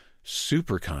be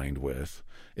super kind with.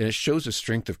 And it shows a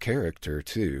strength of character,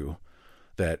 too,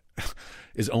 that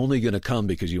is only going to come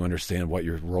because you understand what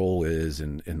your role is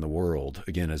in the world.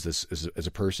 Again, as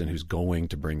a person who's going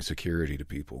to bring security to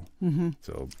people.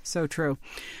 So true.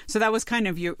 So that was kind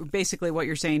of basically what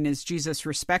you're saying is Jesus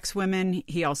respects women.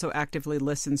 He also actively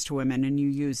listens to women, and you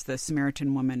use the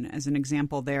Samaritan woman as an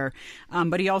example there.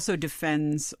 But he also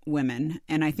defends women,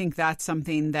 and I think that's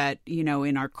something that, you know,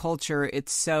 in our culture,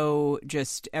 it's so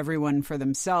just everyone for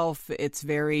themselves. It's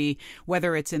very,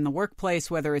 whether it's in the workplace,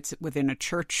 whether it's within a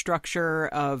church structure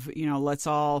of, you know, let's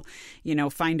all, you know,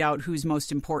 find out who's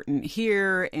most important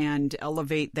here and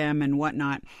elevate them and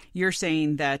whatnot. You're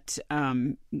saying that,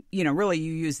 you know, really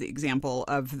you use the example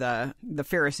of the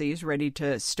Pharisees ready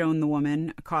to stone the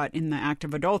woman caught in the act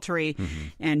of adultery.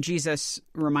 And Jesus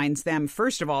reminds them,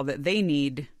 first of all, that they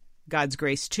need God's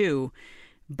grace too.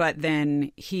 but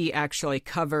then he actually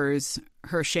covers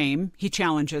her shame. He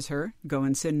challenges her, go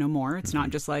and sin no more. It's not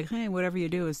just like, hey, whatever you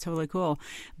do is totally cool.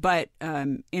 But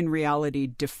in reality,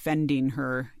 defending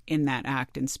her in that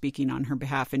act and speaking on her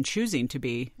behalf and choosing to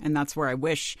be. And that's where I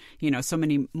wish, so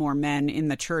many more men in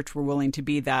the church were willing to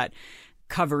be that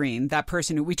covering, that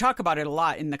person who we talk about it a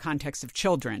lot in the context of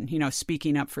children,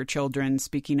 speaking up for children,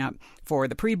 speaking up for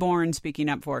the preborn, speaking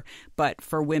up but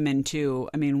for women too.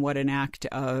 I mean, what an act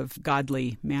of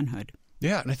godly manhood.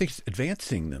 Yeah, and I think it's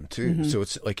advancing them too. So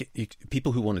it's like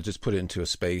people who want to just put it into a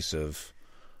space of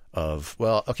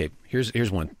well, okay, here's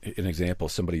an example.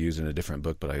 Somebody used in a different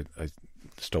book, but I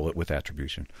stole it with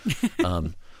attribution.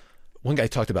 One guy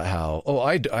talked about how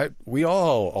we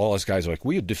all us guys are like,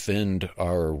 we would defend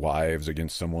our wives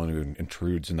against someone who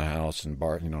intrudes in the house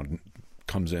and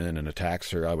comes in and attacks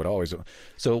her. I would always.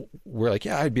 So we're like,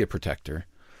 yeah, I'd be a protector.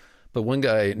 But one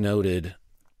guy noted,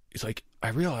 he's like, I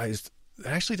realized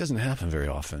that actually doesn't happen very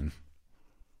often.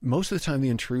 Most of the time, the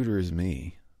intruder is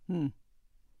me.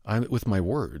 I'm with my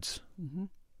words,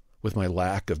 with my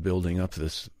lack of building up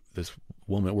this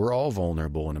woman. We're all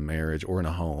vulnerable in a marriage or in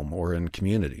a home or in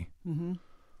community.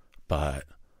 But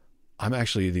I'm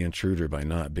actually the intruder by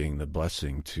not being the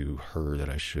blessing to her that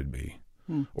I should be,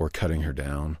 or cutting her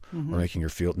down, or making her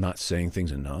feel not saying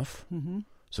things enough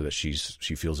so that she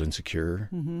feels insecure.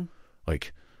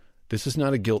 Like, this is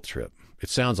not a guilt trip. It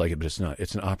sounds like it, but it's not.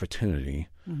 It's an opportunity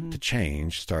to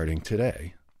change starting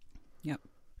today. Yep.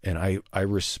 And I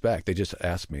respect. They just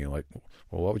asked me, like,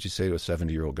 well, what would you say to a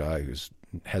 70-year-old guy who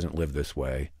hasn't lived this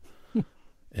way,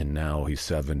 and now he's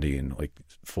 70 and like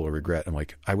full of regret? I'm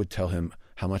like, I would tell him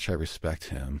how much I respect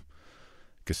him,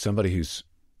 because somebody who's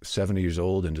 70 years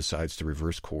old and decides to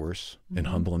reverse course and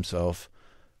humble himself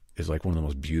is like one of the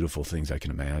most beautiful things I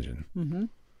can imagine.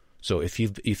 So if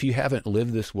you haven't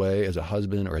lived this way as a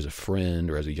husband or as a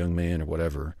friend or as a young man or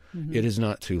whatever, it is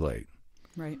not too late.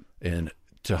 Right. And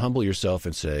to humble yourself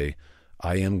and say,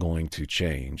 I am going to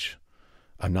change.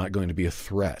 I'm not going to be a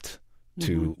threat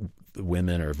to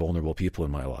women or vulnerable people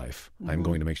in my life. I'm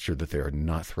going to make sure that they are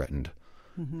not threatened.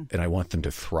 And I want them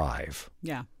to thrive.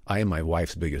 Yeah. I am my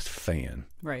wife's biggest fan.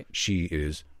 Right. She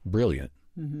is brilliant.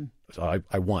 So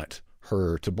I want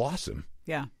her to blossom.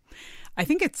 Yeah. I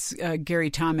think it's Gary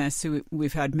Thomas, who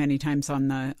we've had many times on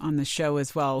the show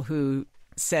as well, who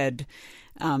said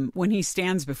when he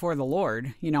stands before the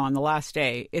Lord, on the last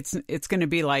day, it's going to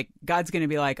be like, God's going to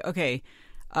be like, okay,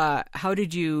 how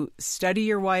did you study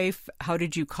your wife? How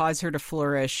did you cause her to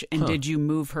flourish? And did you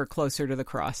move her closer to the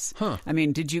cross? I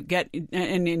mean, did you get,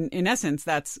 and in essence,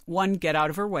 that's one, get out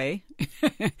of her way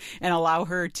and allow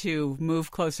her to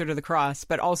move closer to the cross.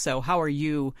 But also, how are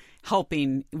you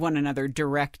helping one another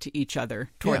direct each other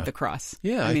toward the cross?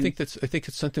 Yeah, I think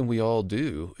it's something we all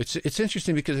do. It's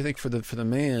interesting because I think for the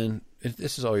man,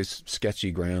 this is always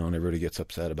sketchy ground. Everybody gets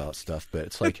upset about stuff, but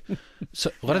it's like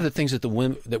so a lot of the things that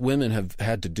that women have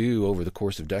had to do over the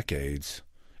course of decades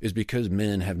is because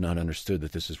men have not understood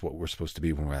that this is what we're supposed to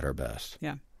be when we're at our best.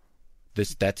 Yeah.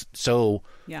 There's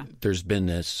been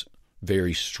this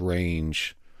very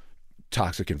strange,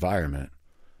 toxic environment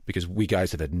because we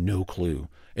guys have had no clue.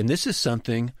 And this is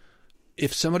something,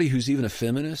 if somebody who's even a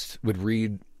feminist would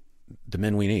read The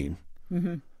Men We Need,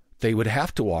 they would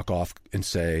have to walk off and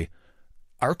say,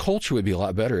 our culture would be a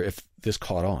lot better if this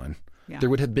caught on. Yeah. There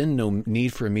would have been no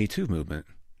need for a Me Too movement.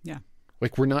 Yeah.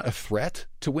 Like, we're not a threat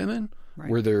to women. Right.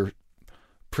 We're their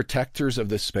protectors of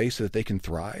this space so that they can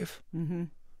thrive.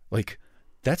 Like,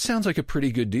 that sounds like a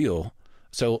pretty good deal.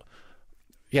 So,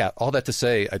 yeah, all that to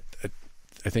say,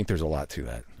 I think there's a lot to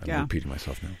that. I'm repeating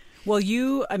myself now. Well,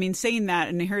 saying that,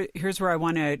 and here's where I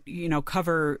want to,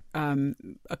 cover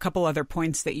a couple other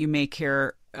points that you make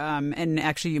here. And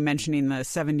actually, you mentioning the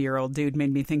 70-year-old dude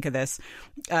made me think of this.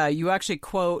 You actually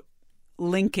quote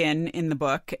Lincoln in the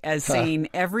book as saying,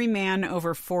 every man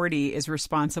over 40 is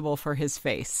responsible for his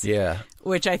face. Yeah.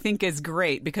 Which I think is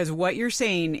great, because what you're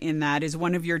saying in that is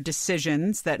one of your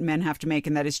decisions that men have to make,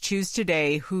 and that is choose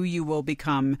today who you will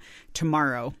become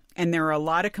tomorrow. And there are a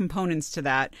lot of components to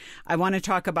that. I want to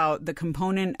talk about the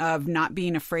component of not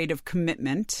being afraid of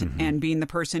commitment and being the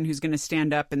person who's going to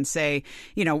stand up and say,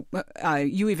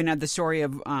 you even had the story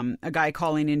of a guy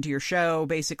calling into your show,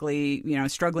 basically,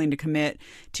 struggling to commit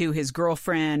to his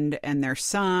girlfriend and their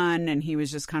son. And he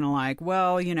was just kind of like,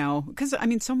 well, because,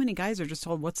 so many guys are just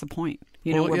told, what's the point?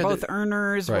 We're both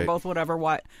earners, right. We're both whatever.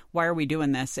 Why are we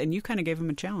doing this? And you kind of gave him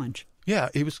a challenge. Yeah,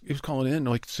 he was calling in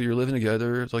like, so you're living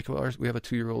together. It's like, well, we have a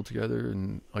 2-year-old together,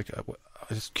 and like, I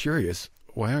was curious,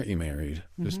 why aren't you married?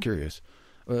 Just curious.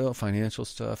 Well, financial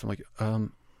stuff. I'm like, I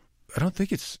don't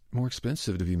think it's more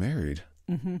expensive to be married.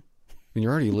 And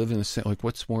you're already living the same. Like,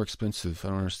 what's more expensive? I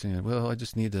don't understand. Well, I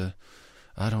just need to.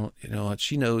 I don't.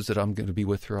 She knows that I'm going to be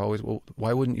with her always. Well,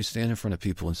 why wouldn't you stand in front of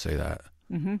people and say that?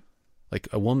 Mm-hmm. Like,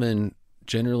 a woman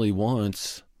generally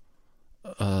wants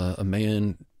a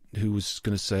man who's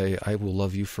going to say, "I will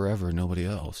love you forever, nobody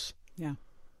else." Yeah.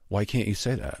 Why can't you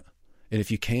say that? And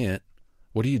if you can't,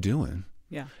 what are you doing?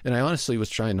 Yeah. And I honestly was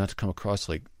trying not to come across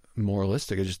like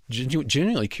moralistic. I just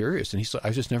genuinely curious. And I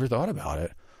just never thought about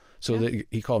it. So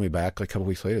he called me back like a couple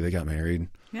weeks later. They got married.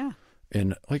 Yeah.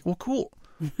 And like, well, cool.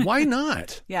 Why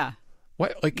not? Yeah.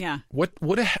 Why? Like, yeah.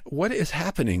 What is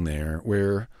happening there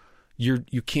where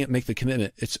you can't make the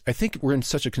commitment? I think we're in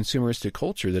such a consumeristic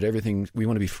culture that we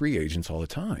want to be free agents all the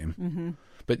time. Mm-hmm.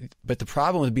 But the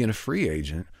problem with being a free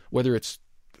agent, whether it's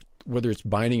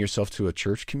binding yourself to a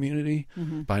church community,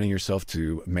 mm-hmm. binding yourself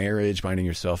to marriage, binding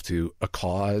yourself to a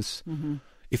cause, mm-hmm.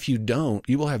 if you don't,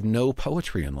 you will have no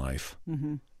poetry in life.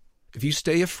 Mm-hmm. If you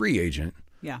stay a free agent,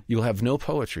 you will have no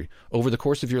poetry. Over the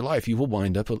course of your life, you will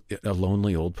wind up a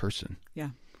lonely old person. Yeah.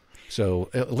 So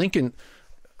Lincoln,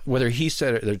 whether he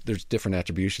said it, there's different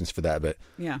attributions for that, but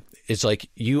it's like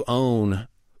you own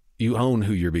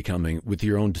who you're becoming with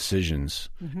your own decisions.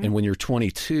 Mm-hmm. And when you're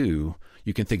 22,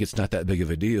 you can think it's not that big of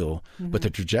a deal, mm-hmm. but the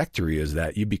trajectory is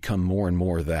that you become more and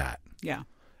more that. Yeah.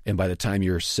 And by the time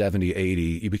you're 70, 80,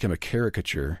 you become a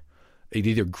caricature,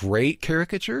 either great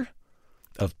caricature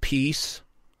of peace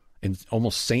and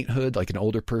almost sainthood, like an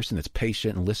older person that's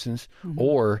patient and listens, mm-hmm.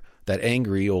 or that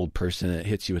angry old person that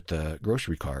hits you with the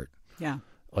grocery cart. Yeah.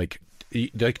 Like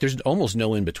there's almost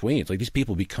no in between. It's like these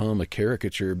people become a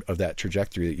caricature of that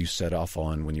trajectory that you set off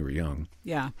on when you were young.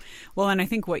 Yeah. Well, and I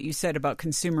think what you said about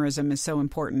consumerism is so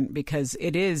important because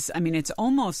it's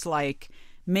almost like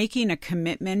making a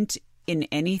commitment in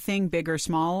anything, big or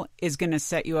small, is going to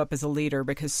set you up as a leader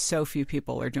because so few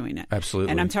people are doing it.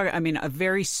 Absolutely. And I'm talking, a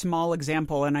very small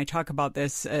example, and I talk about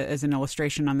this as an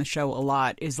illustration on the show a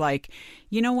lot, is like,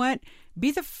 you know what?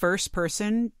 Be the first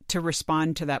person to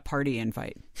respond to that party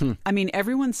invite.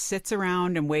 Everyone sits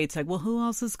around and waits like, well, who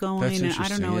else is going? And I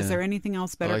don't know, is there anything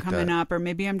else better coming up? Or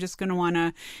maybe I'm just going to want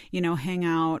to, hang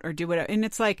out or do whatever. And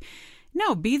it's like,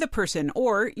 no, be the person,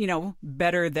 or,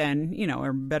 better than,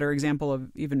 or better example of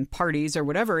even parties or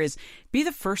whatever is be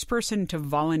the first person to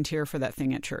volunteer for that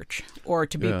thing at church or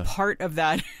to be part of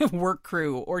that work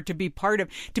crew or to be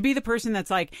the person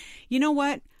that's like, you know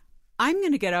what? I'm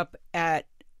going to get up at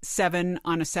 7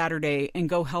 on a Saturday and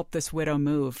go help this widow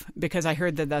move because I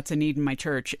heard that that's a need in my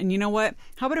church. And you know what?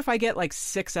 How about if I get like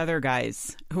 6 other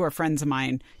guys who are friends of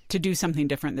mine to do something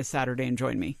different this Saturday and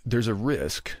join me? There's a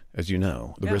risk, as you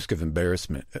know, the risk of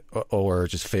embarrassment or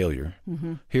just failure.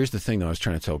 Mm-hmm. Here's the thing that I was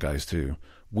trying to tell guys too.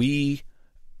 We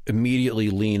immediately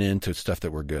lean into stuff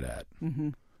that we're good at. Mm-hmm.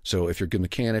 So if you're good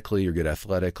mechanically, you're good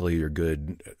athletically, you're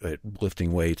good at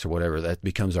lifting weights or whatever, that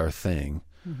becomes our thing.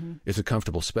 Mm-hmm. It's a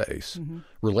comfortable space. Mm-hmm.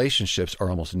 Relationships are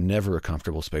almost never a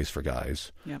comfortable space for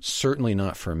guys. Yep. Certainly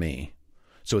not for me.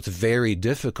 So it's very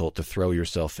difficult to throw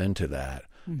yourself into that.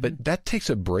 Mm-hmm. But that takes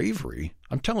a bravery.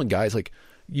 I'm telling guys, like,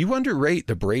 you underrate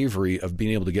the bravery of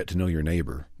being able to get to know your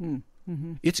neighbor.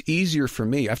 Mm-hmm. It's easier for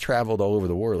me. I've traveled all over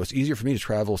the world. It's easier for me to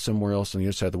travel somewhere else on the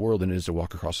other side of the world than it is to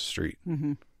walk across the street.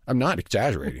 Mm-hmm. I'm not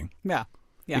exaggerating. Yeah.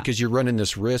 Because you're running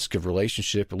this risk of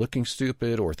relationship looking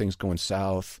stupid or things going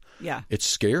south. Yeah. It's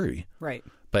scary. Right.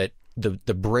 But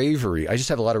the bravery, I just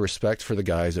have a lot of respect for the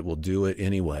guys that will do it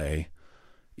anyway,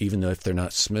 even though if they're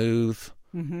not smooth,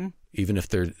 mm-hmm. even if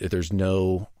there's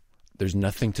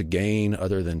nothing to gain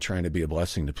other than trying to be a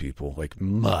blessing to people, like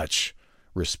much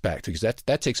respect, because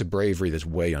that takes a bravery that's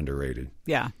way underrated.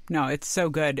 Yeah, no, it's so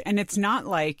good. And it's not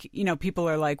like, people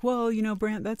are like, well,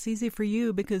 Brant, that's easy for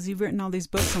you because you've written all these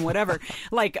books and whatever.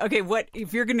 Like, okay, what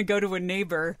if you're going to go to a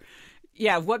neighbor?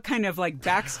 Yeah, what kind of like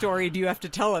backstory do you have to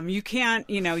tell them? You can't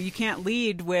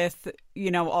lead with,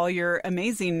 all your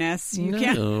amazingness. You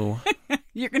can't.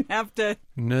 You're going to have to.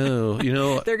 No,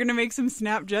 they're going to make some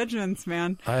snap judgments,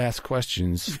 man. I ask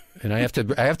questions and I have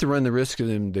to run the risk of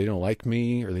them. They don't like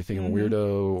me or they think I'm a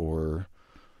weirdo or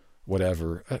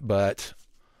whatever. But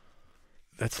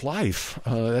that's life.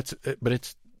 But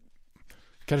it's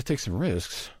got to take some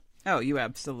risks. Oh, you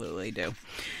absolutely do.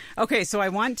 Okay, so I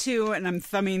want to, and I'm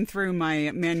thumbing through my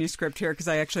manuscript here because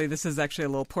this is actually a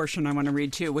little portion I want to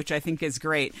read too, which I think is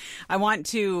great. I want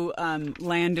to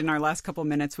land in our last couple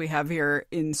minutes we have here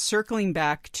in circling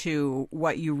back to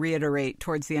what you reiterate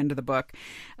towards the end of the book.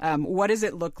 What does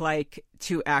it look like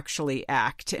to actually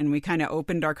act. And we kind of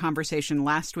opened our conversation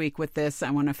last week with this.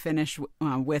 I want to finish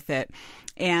with it.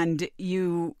 And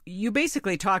you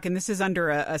basically talk, and this is under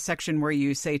a section where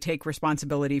you say take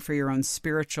responsibility for your own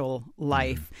spiritual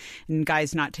life, and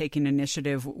guys not taking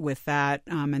initiative with that.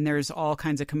 And there's all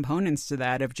kinds of components to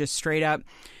that of just straight up,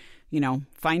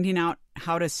 finding out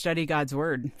how to study God's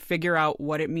word, figure out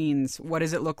what it means. What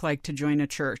does it look like to join a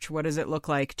church? What does it look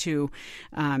like to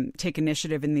take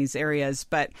initiative in these areas?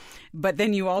 But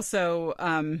then you also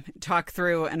talk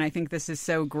through, and I think this is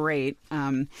so great.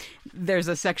 There's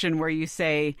a section where you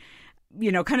say,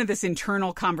 kind of this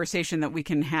internal conversation that we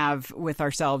can have with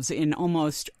ourselves in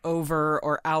almost over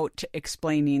or out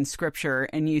explaining scripture.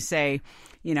 And you say,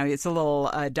 it's a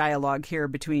little dialogue here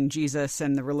between Jesus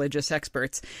and the religious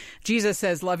experts. Jesus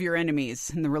says, love your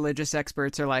enemies. And the religious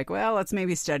experts are like, well, let's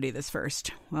maybe study this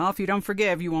first. Well, if you don't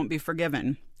forgive, you won't be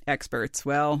forgiven. Experts,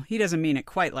 well, he doesn't mean it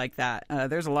quite like that.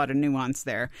 There's a lot of nuance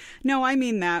there. No, I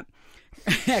mean that.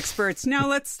 Experts, no,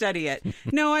 let's study it.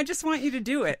 No, I just want you to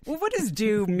do it. Well, what does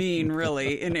do mean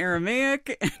really in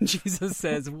Aramaic? And Jesus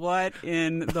says, what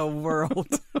in the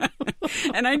world?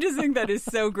 And I just think that is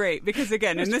so great because,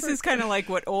 again, and this is kind of like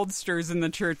what oldsters in the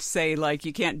church say, like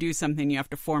you can't do something, you have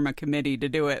to form a committee to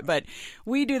do it. But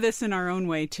we do this in our own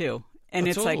way too. And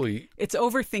it's totally. Like, it's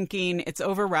overthinking, it's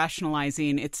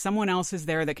over-rationalizing, it's someone else is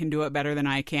there that can do it better than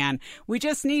I can. We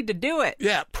just need to do it.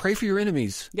 Yeah, pray for your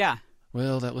enemies. Yeah.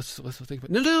 Well, let's think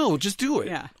about it. No, just do it.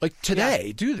 Yeah. Like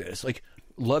today, do this. Like,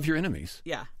 love your enemies.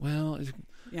 Yeah. Well,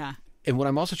 yeah. And what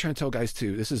I'm also trying to tell guys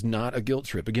too, this is not a guilt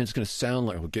trip. Again, it's going to sound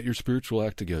like, well, get your spiritual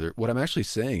act together. What I'm actually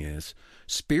saying is,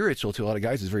 spiritual to a lot of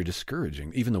guys is very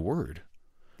discouraging, even the word.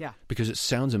 Yeah. Because it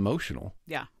sounds emotional.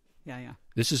 Yeah. Yeah.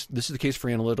 This is the case for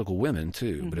analytical women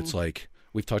too. But it's like,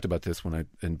 we've talked about this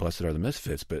in Blessed Are the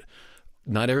Misfits, but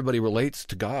not everybody relates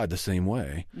to God the same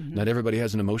way. Not everybody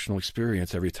has an emotional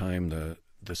experience every time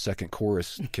the second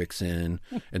chorus kicks in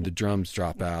and the drums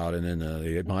drop out and then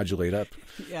they modulate up.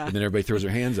 Yeah. And then everybody throws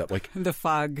their hands up. Like the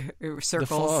fog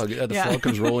circles. The fog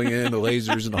comes rolling in, the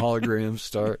lasers and the holograms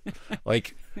start.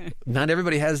 Like, not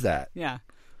everybody has that. Yeah.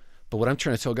 But what I'm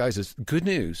trying to tell guys is, good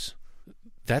news,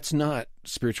 that's not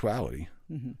spirituality.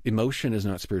 Emotion is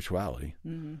not spirituality.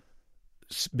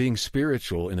 Being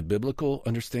spiritual in a biblical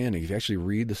understanding, if you actually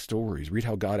read the stories, read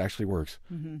how God actually works,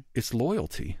 it's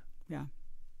loyalty. Yeah.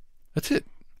 That's it.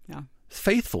 Yeah.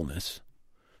 Faithfulness.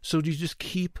 So you just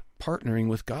keep partnering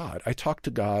with God. I talk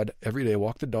to God every day. I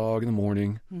walk the dog in the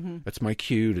morning. That's my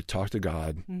cue to talk to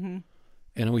God. And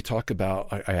then we talk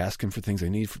about, I ask him for things I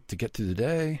need to get through the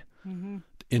day.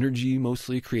 Energy,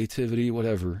 mostly, creativity,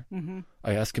 whatever.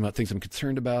 I ask him about things I'm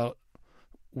concerned about.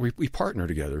 We partner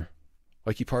together.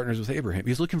 Like he partners with Abraham.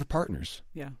 He's looking for partners.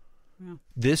 Yeah.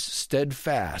 This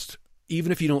steadfast,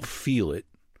 even if you don't feel it,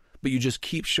 but you just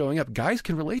keep showing up. Guys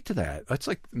can relate to that. That's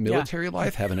like military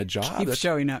life, having a job. Keep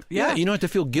showing up. Yeah. You don't have to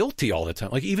feel guilty all the time.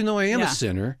 Like, even though I am a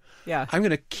sinner, I'm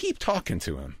going to keep talking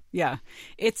to him. Yeah.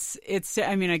 It's,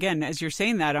 I mean, again, as you're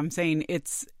saying that, I'm saying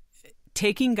it's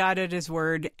taking God at his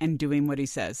word and doing what he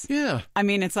says. Yeah. I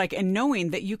mean, it's like, and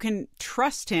knowing that you can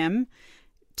trust him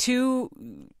to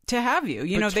have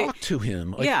you, talk to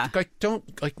him.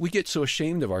 Like, we get so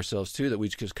ashamed of ourselves too that we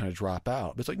just kind of drop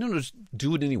out. But it's like, no, just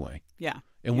do it anyway. Yeah.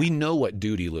 And we know what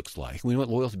duty looks like. We know what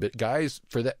loyalty. But guys,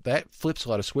 for that flips a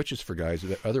lot of switches for guys.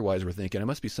 That otherwise, we're thinking I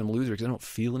must be some loser because I don't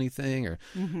feel anything, or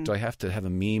do I have to have a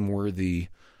meme-worthy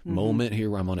moment here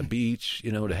where I'm on a beach,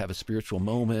 to have a spiritual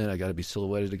moment? I got to be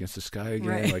silhouetted against the sky again.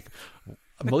 Right. Like,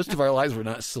 most of our lives, we're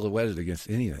not silhouetted against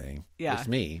anything. Yeah. It's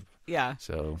me. Yeah.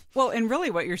 So, well, and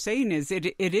really what you're saying is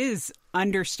it is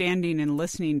understanding and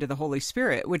listening to the Holy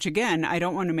Spirit, which, again, I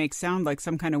don't want to make sound like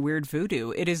some kind of weird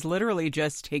voodoo. It is literally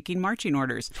just taking marching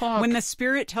orders. When the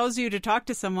Spirit tells you to talk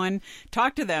to someone,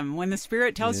 talk to them. When the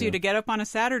Spirit tells you to get up on a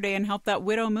Saturday and help that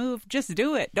widow move, just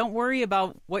do it. Don't worry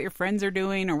about what your friends are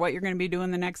doing or what you're going to be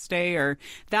doing the next day. Or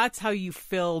that's how you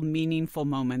fill meaningful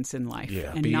moments in life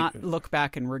and not look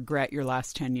back and regret your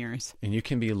last 10 years. And you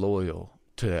can be loyal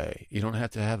today. You don't have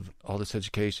to have all this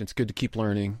education. It's good to keep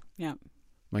learning. Yeah.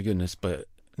 My goodness, but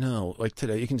no, like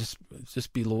today, you can just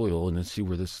be loyal and then see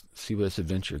where this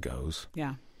adventure goes.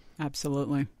 Yeah.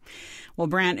 Absolutely. Well,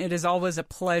 Brant, it is always a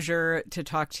pleasure to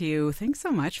talk to you. Thanks so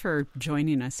much for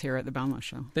joining us here at the Boundless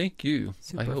Show. Thank you.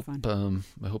 Super fun.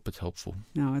 I hope it's helpful.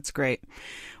 No, it's great.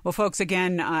 Well, folks,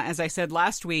 again, as I said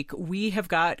last week, we have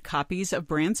got copies of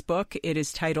Brant's book. It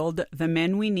is titled The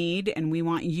Men We Need, and we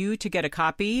want you to get a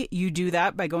copy. You do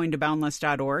that by going to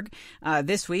boundless.org.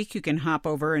 This week, you can hop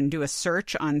over and do a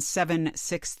search on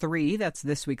 763. That's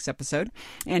this week's episode.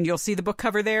 And you'll see the book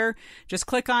cover there. Just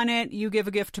click on it. You give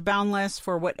a gift to Boundless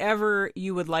for whatever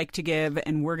you would like to give,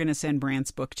 and we're going to send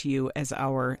Brant's book to you as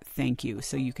our thank you.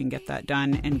 So you can get that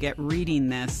done and get reading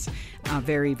this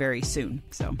very, very soon.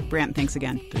 So, Brant, thanks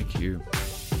again. Thank you.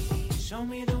 Show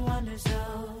me the wonders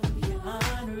of your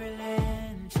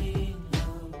unrelenting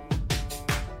love.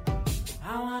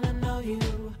 I wanna know you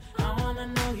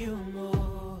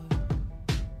more.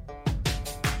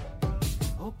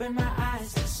 Open my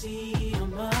eyes to see how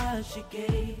much you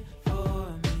gave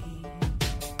for me.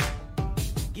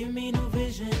 Give me new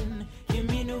vision,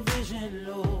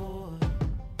 Lord.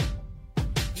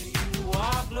 You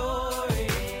are glory.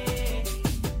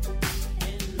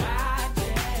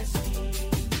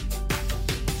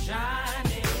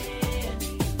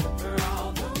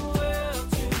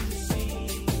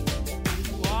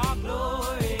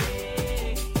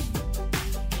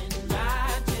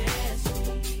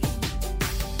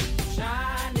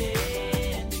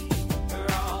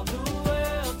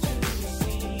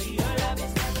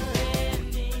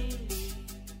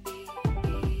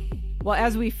 Well,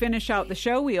 as we finish out the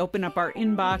show, we open up our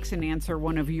inbox and answer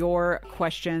one of your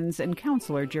questions. And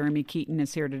Counselor Jeremy Keaton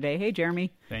is here today. Hey,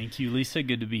 Jeremy. Thank you, Lisa.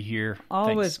 Good to be here.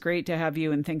 Always great to have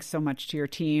you. And thanks so much to your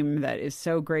team that is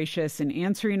so gracious in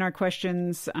answering our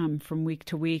questions from week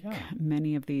to week. Yeah.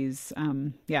 Many of these,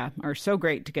 are so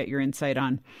great to get your insight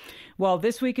on. Well,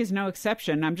 this week is no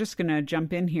exception. I'm just going to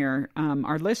jump in here.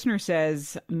 Our listener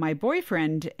says, my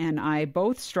boyfriend and I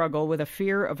both struggle with a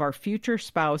fear of our future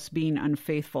spouse being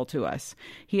unfaithful to us.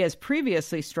 He has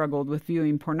previously struggled with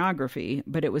viewing pornography,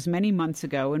 but it was many months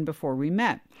ago and before we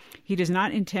met. He does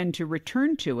not intend to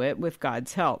return to it with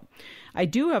God's help. I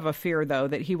do have a fear, though,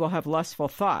 that he will have lustful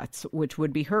thoughts, which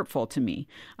would be hurtful to me.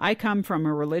 I come from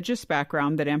a religious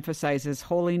background that emphasizes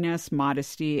holiness,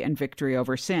 modesty, and victory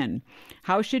over sin.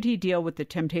 How should he deal with the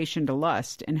temptation to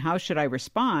lust, and how should I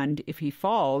respond if he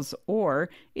falls or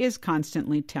is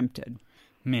constantly tempted?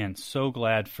 Man, so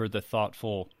glad for the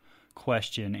thoughtful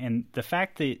question. And the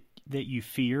fact that you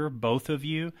fear, both of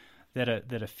you, that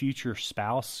a future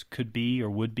spouse could be or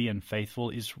would be unfaithful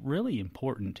is really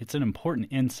important. It's an important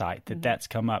insight that that's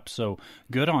come up. So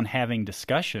good on having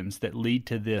discussions that lead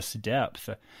to this depth.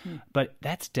 But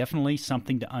that's definitely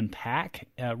something to unpack,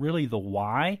 really the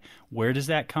why. Where does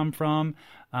that come from?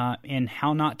 And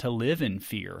how not to live in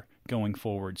fear going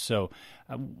forward. So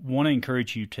I want to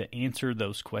encourage you to answer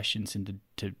those questions and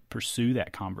to pursue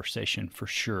that conversation for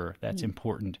sure. That's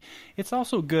important. It's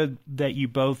also good that you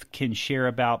both can share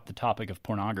about the topic of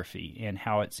pornography and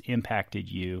how it's impacted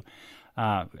you.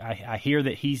 I hear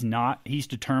that he's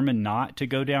determined not to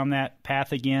go down that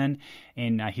path again.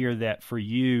 And I hear that for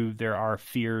you, there are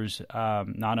fears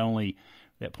not only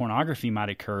that pornography might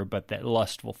occur, but that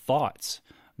lustful thoughts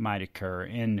might occur.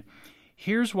 And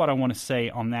here's what I want to say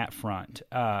on that front.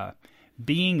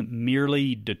 Being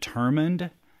merely determined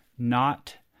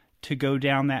not to go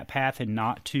down that path and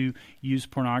not to use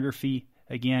pornography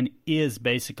again is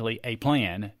basically a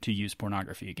plan to use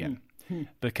pornography again.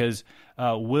 Because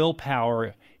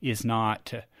willpower is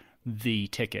not the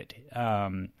ticket.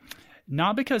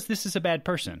 Not because this is a bad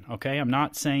person, okay? I'm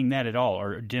not saying that at all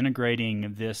or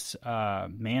denigrating this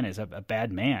man as a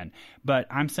bad man. But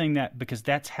I'm saying that because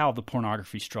that's how the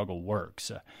pornography struggle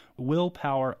works.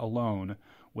 Willpower alone,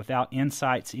 without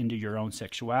insights into your own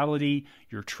sexuality,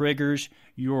 your triggers,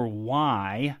 your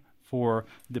why for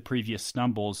the previous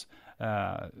stumbles,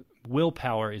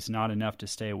 willpower is not enough to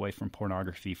stay away from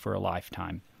pornography for a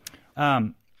lifetime.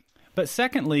 But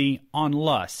secondly, on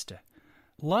lust.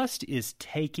 Lust is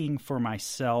taking for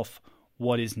myself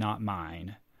what is not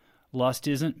mine. Lust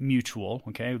isn't mutual,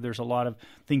 okay? There's a lot of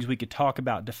things we could talk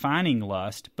about defining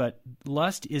lust, but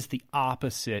lust is the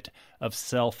opposite of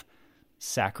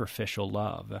self-sacrificial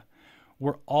love.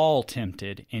 We're all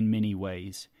tempted in many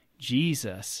ways.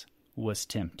 Jesus was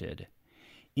tempted.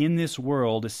 In this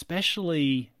world,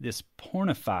 especially this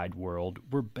pornified world,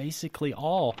 we're basically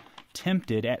all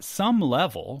tempted at some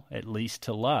level, at least,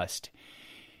 to lust.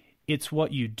 It's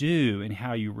what you do and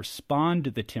how you respond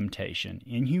to the temptation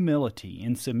in humility,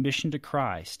 in submission to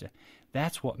Christ.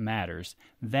 That's what matters.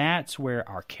 That's where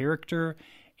our character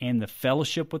and the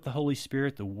fellowship with the Holy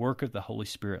Spirit, the work of the Holy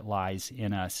Spirit lies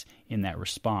in us in that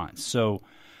response. So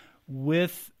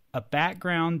with a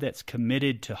background that's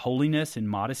committed to holiness and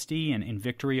modesty and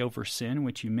victory over sin,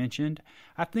 which you mentioned,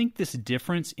 I think this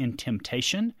difference in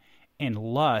temptation and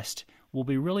lust will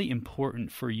be really important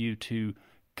for you to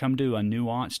come to a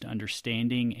nuanced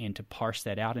understanding and to parse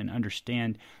that out and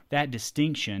understand that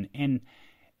distinction. And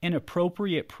an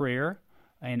appropriate prayer,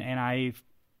 and I've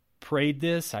prayed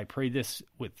this. I pray this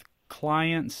with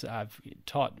clients. I've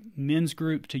taught men's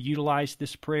group to utilize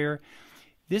this prayer.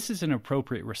 This is an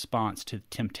appropriate response to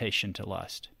temptation to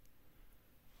lust.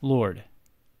 Lord,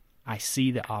 I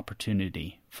see the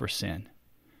opportunity for sin.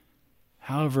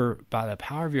 However, by the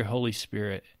power of your Holy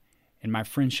Spirit and my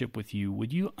friendship with you,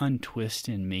 would you untwist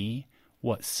in me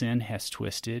what sin has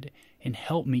twisted and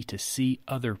help me to see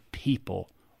other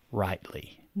people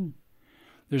rightly?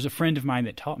 There's a friend of mine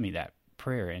that taught me that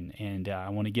prayer, and I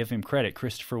want to give him credit,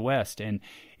 Christopher West, and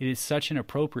it is such an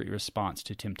appropriate response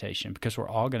to temptation because we're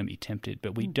all going to be tempted,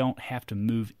 but we don't have to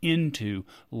move into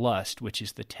lust, which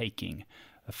is the taking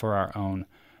for our own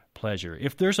pleasure.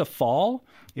 If there is a fall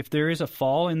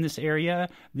in this area,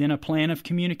 then a plan of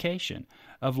communication,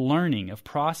 of learning, of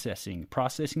processing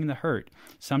the hurt.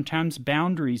 Sometimes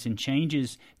boundaries and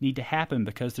changes need to happen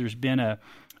because there's been a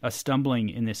stumbling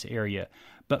in this area.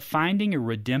 But finding a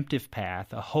redemptive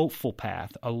path, a hopeful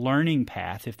path, a learning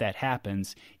path, if that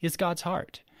happens, is God's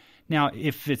heart. Now,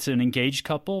 if it's an engaged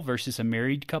couple versus a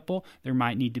married couple, there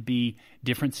might need to be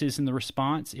differences in the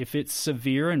response. If it's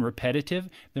severe and repetitive,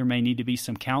 there may need to be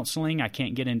some counseling. I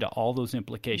can't get into all those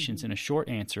implications in a short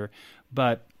answer,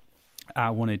 but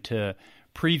I wanted to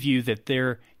preview that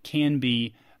there can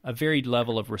be a varied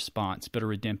level of response, but a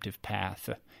redemptive path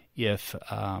if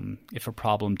a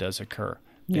problem does occur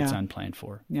that's unplanned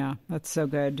for. Yeah, that's so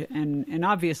good. And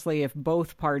obviously, if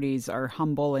both parties are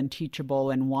humble and teachable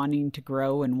and wanting to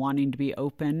grow and wanting to be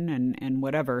open and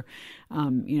whatever,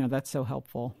 that's so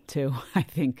helpful too, I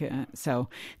think. So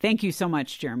thank you so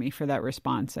much, Jeremy, for that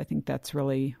response. I think that's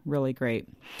really, really great.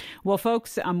 Well,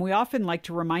 folks, we often like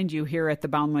to remind you here at The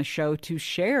Boundless Show to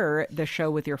share the show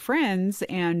with your friends.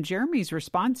 And Jeremy's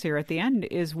response here at the end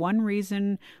is one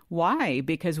reason why,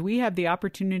 because we have the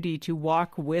opportunity to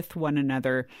walk with one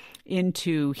another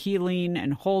into healing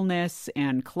and wholeness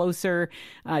and closer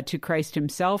to Christ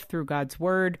himself through God's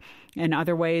word and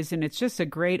other ways. And it's just a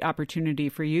great opportunity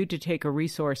for you to take a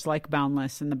resource like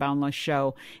Boundless and The Boundless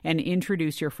Show and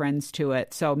introduce your friends to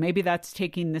it. So maybe that's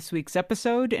taking this week's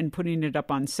episode and putting it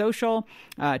up on social,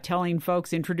 telling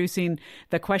folks, introducing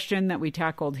the question that we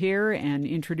tackled here and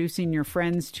introducing your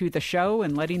friends to the show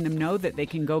and letting them know that they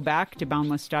can go back to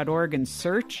boundless.org and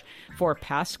search for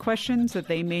past questions that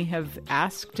they may have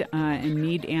asked and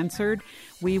need answered.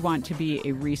 We want to be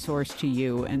a resource to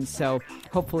you. And so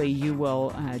hopefully you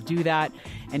will do that.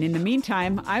 And in the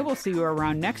meantime, I will see you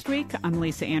around next week. I'm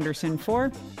Lisa Anderson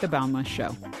for The Boundless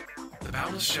Show. The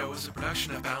Boundless Show is a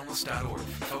production of Boundless.org.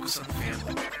 Focus on the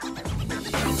family.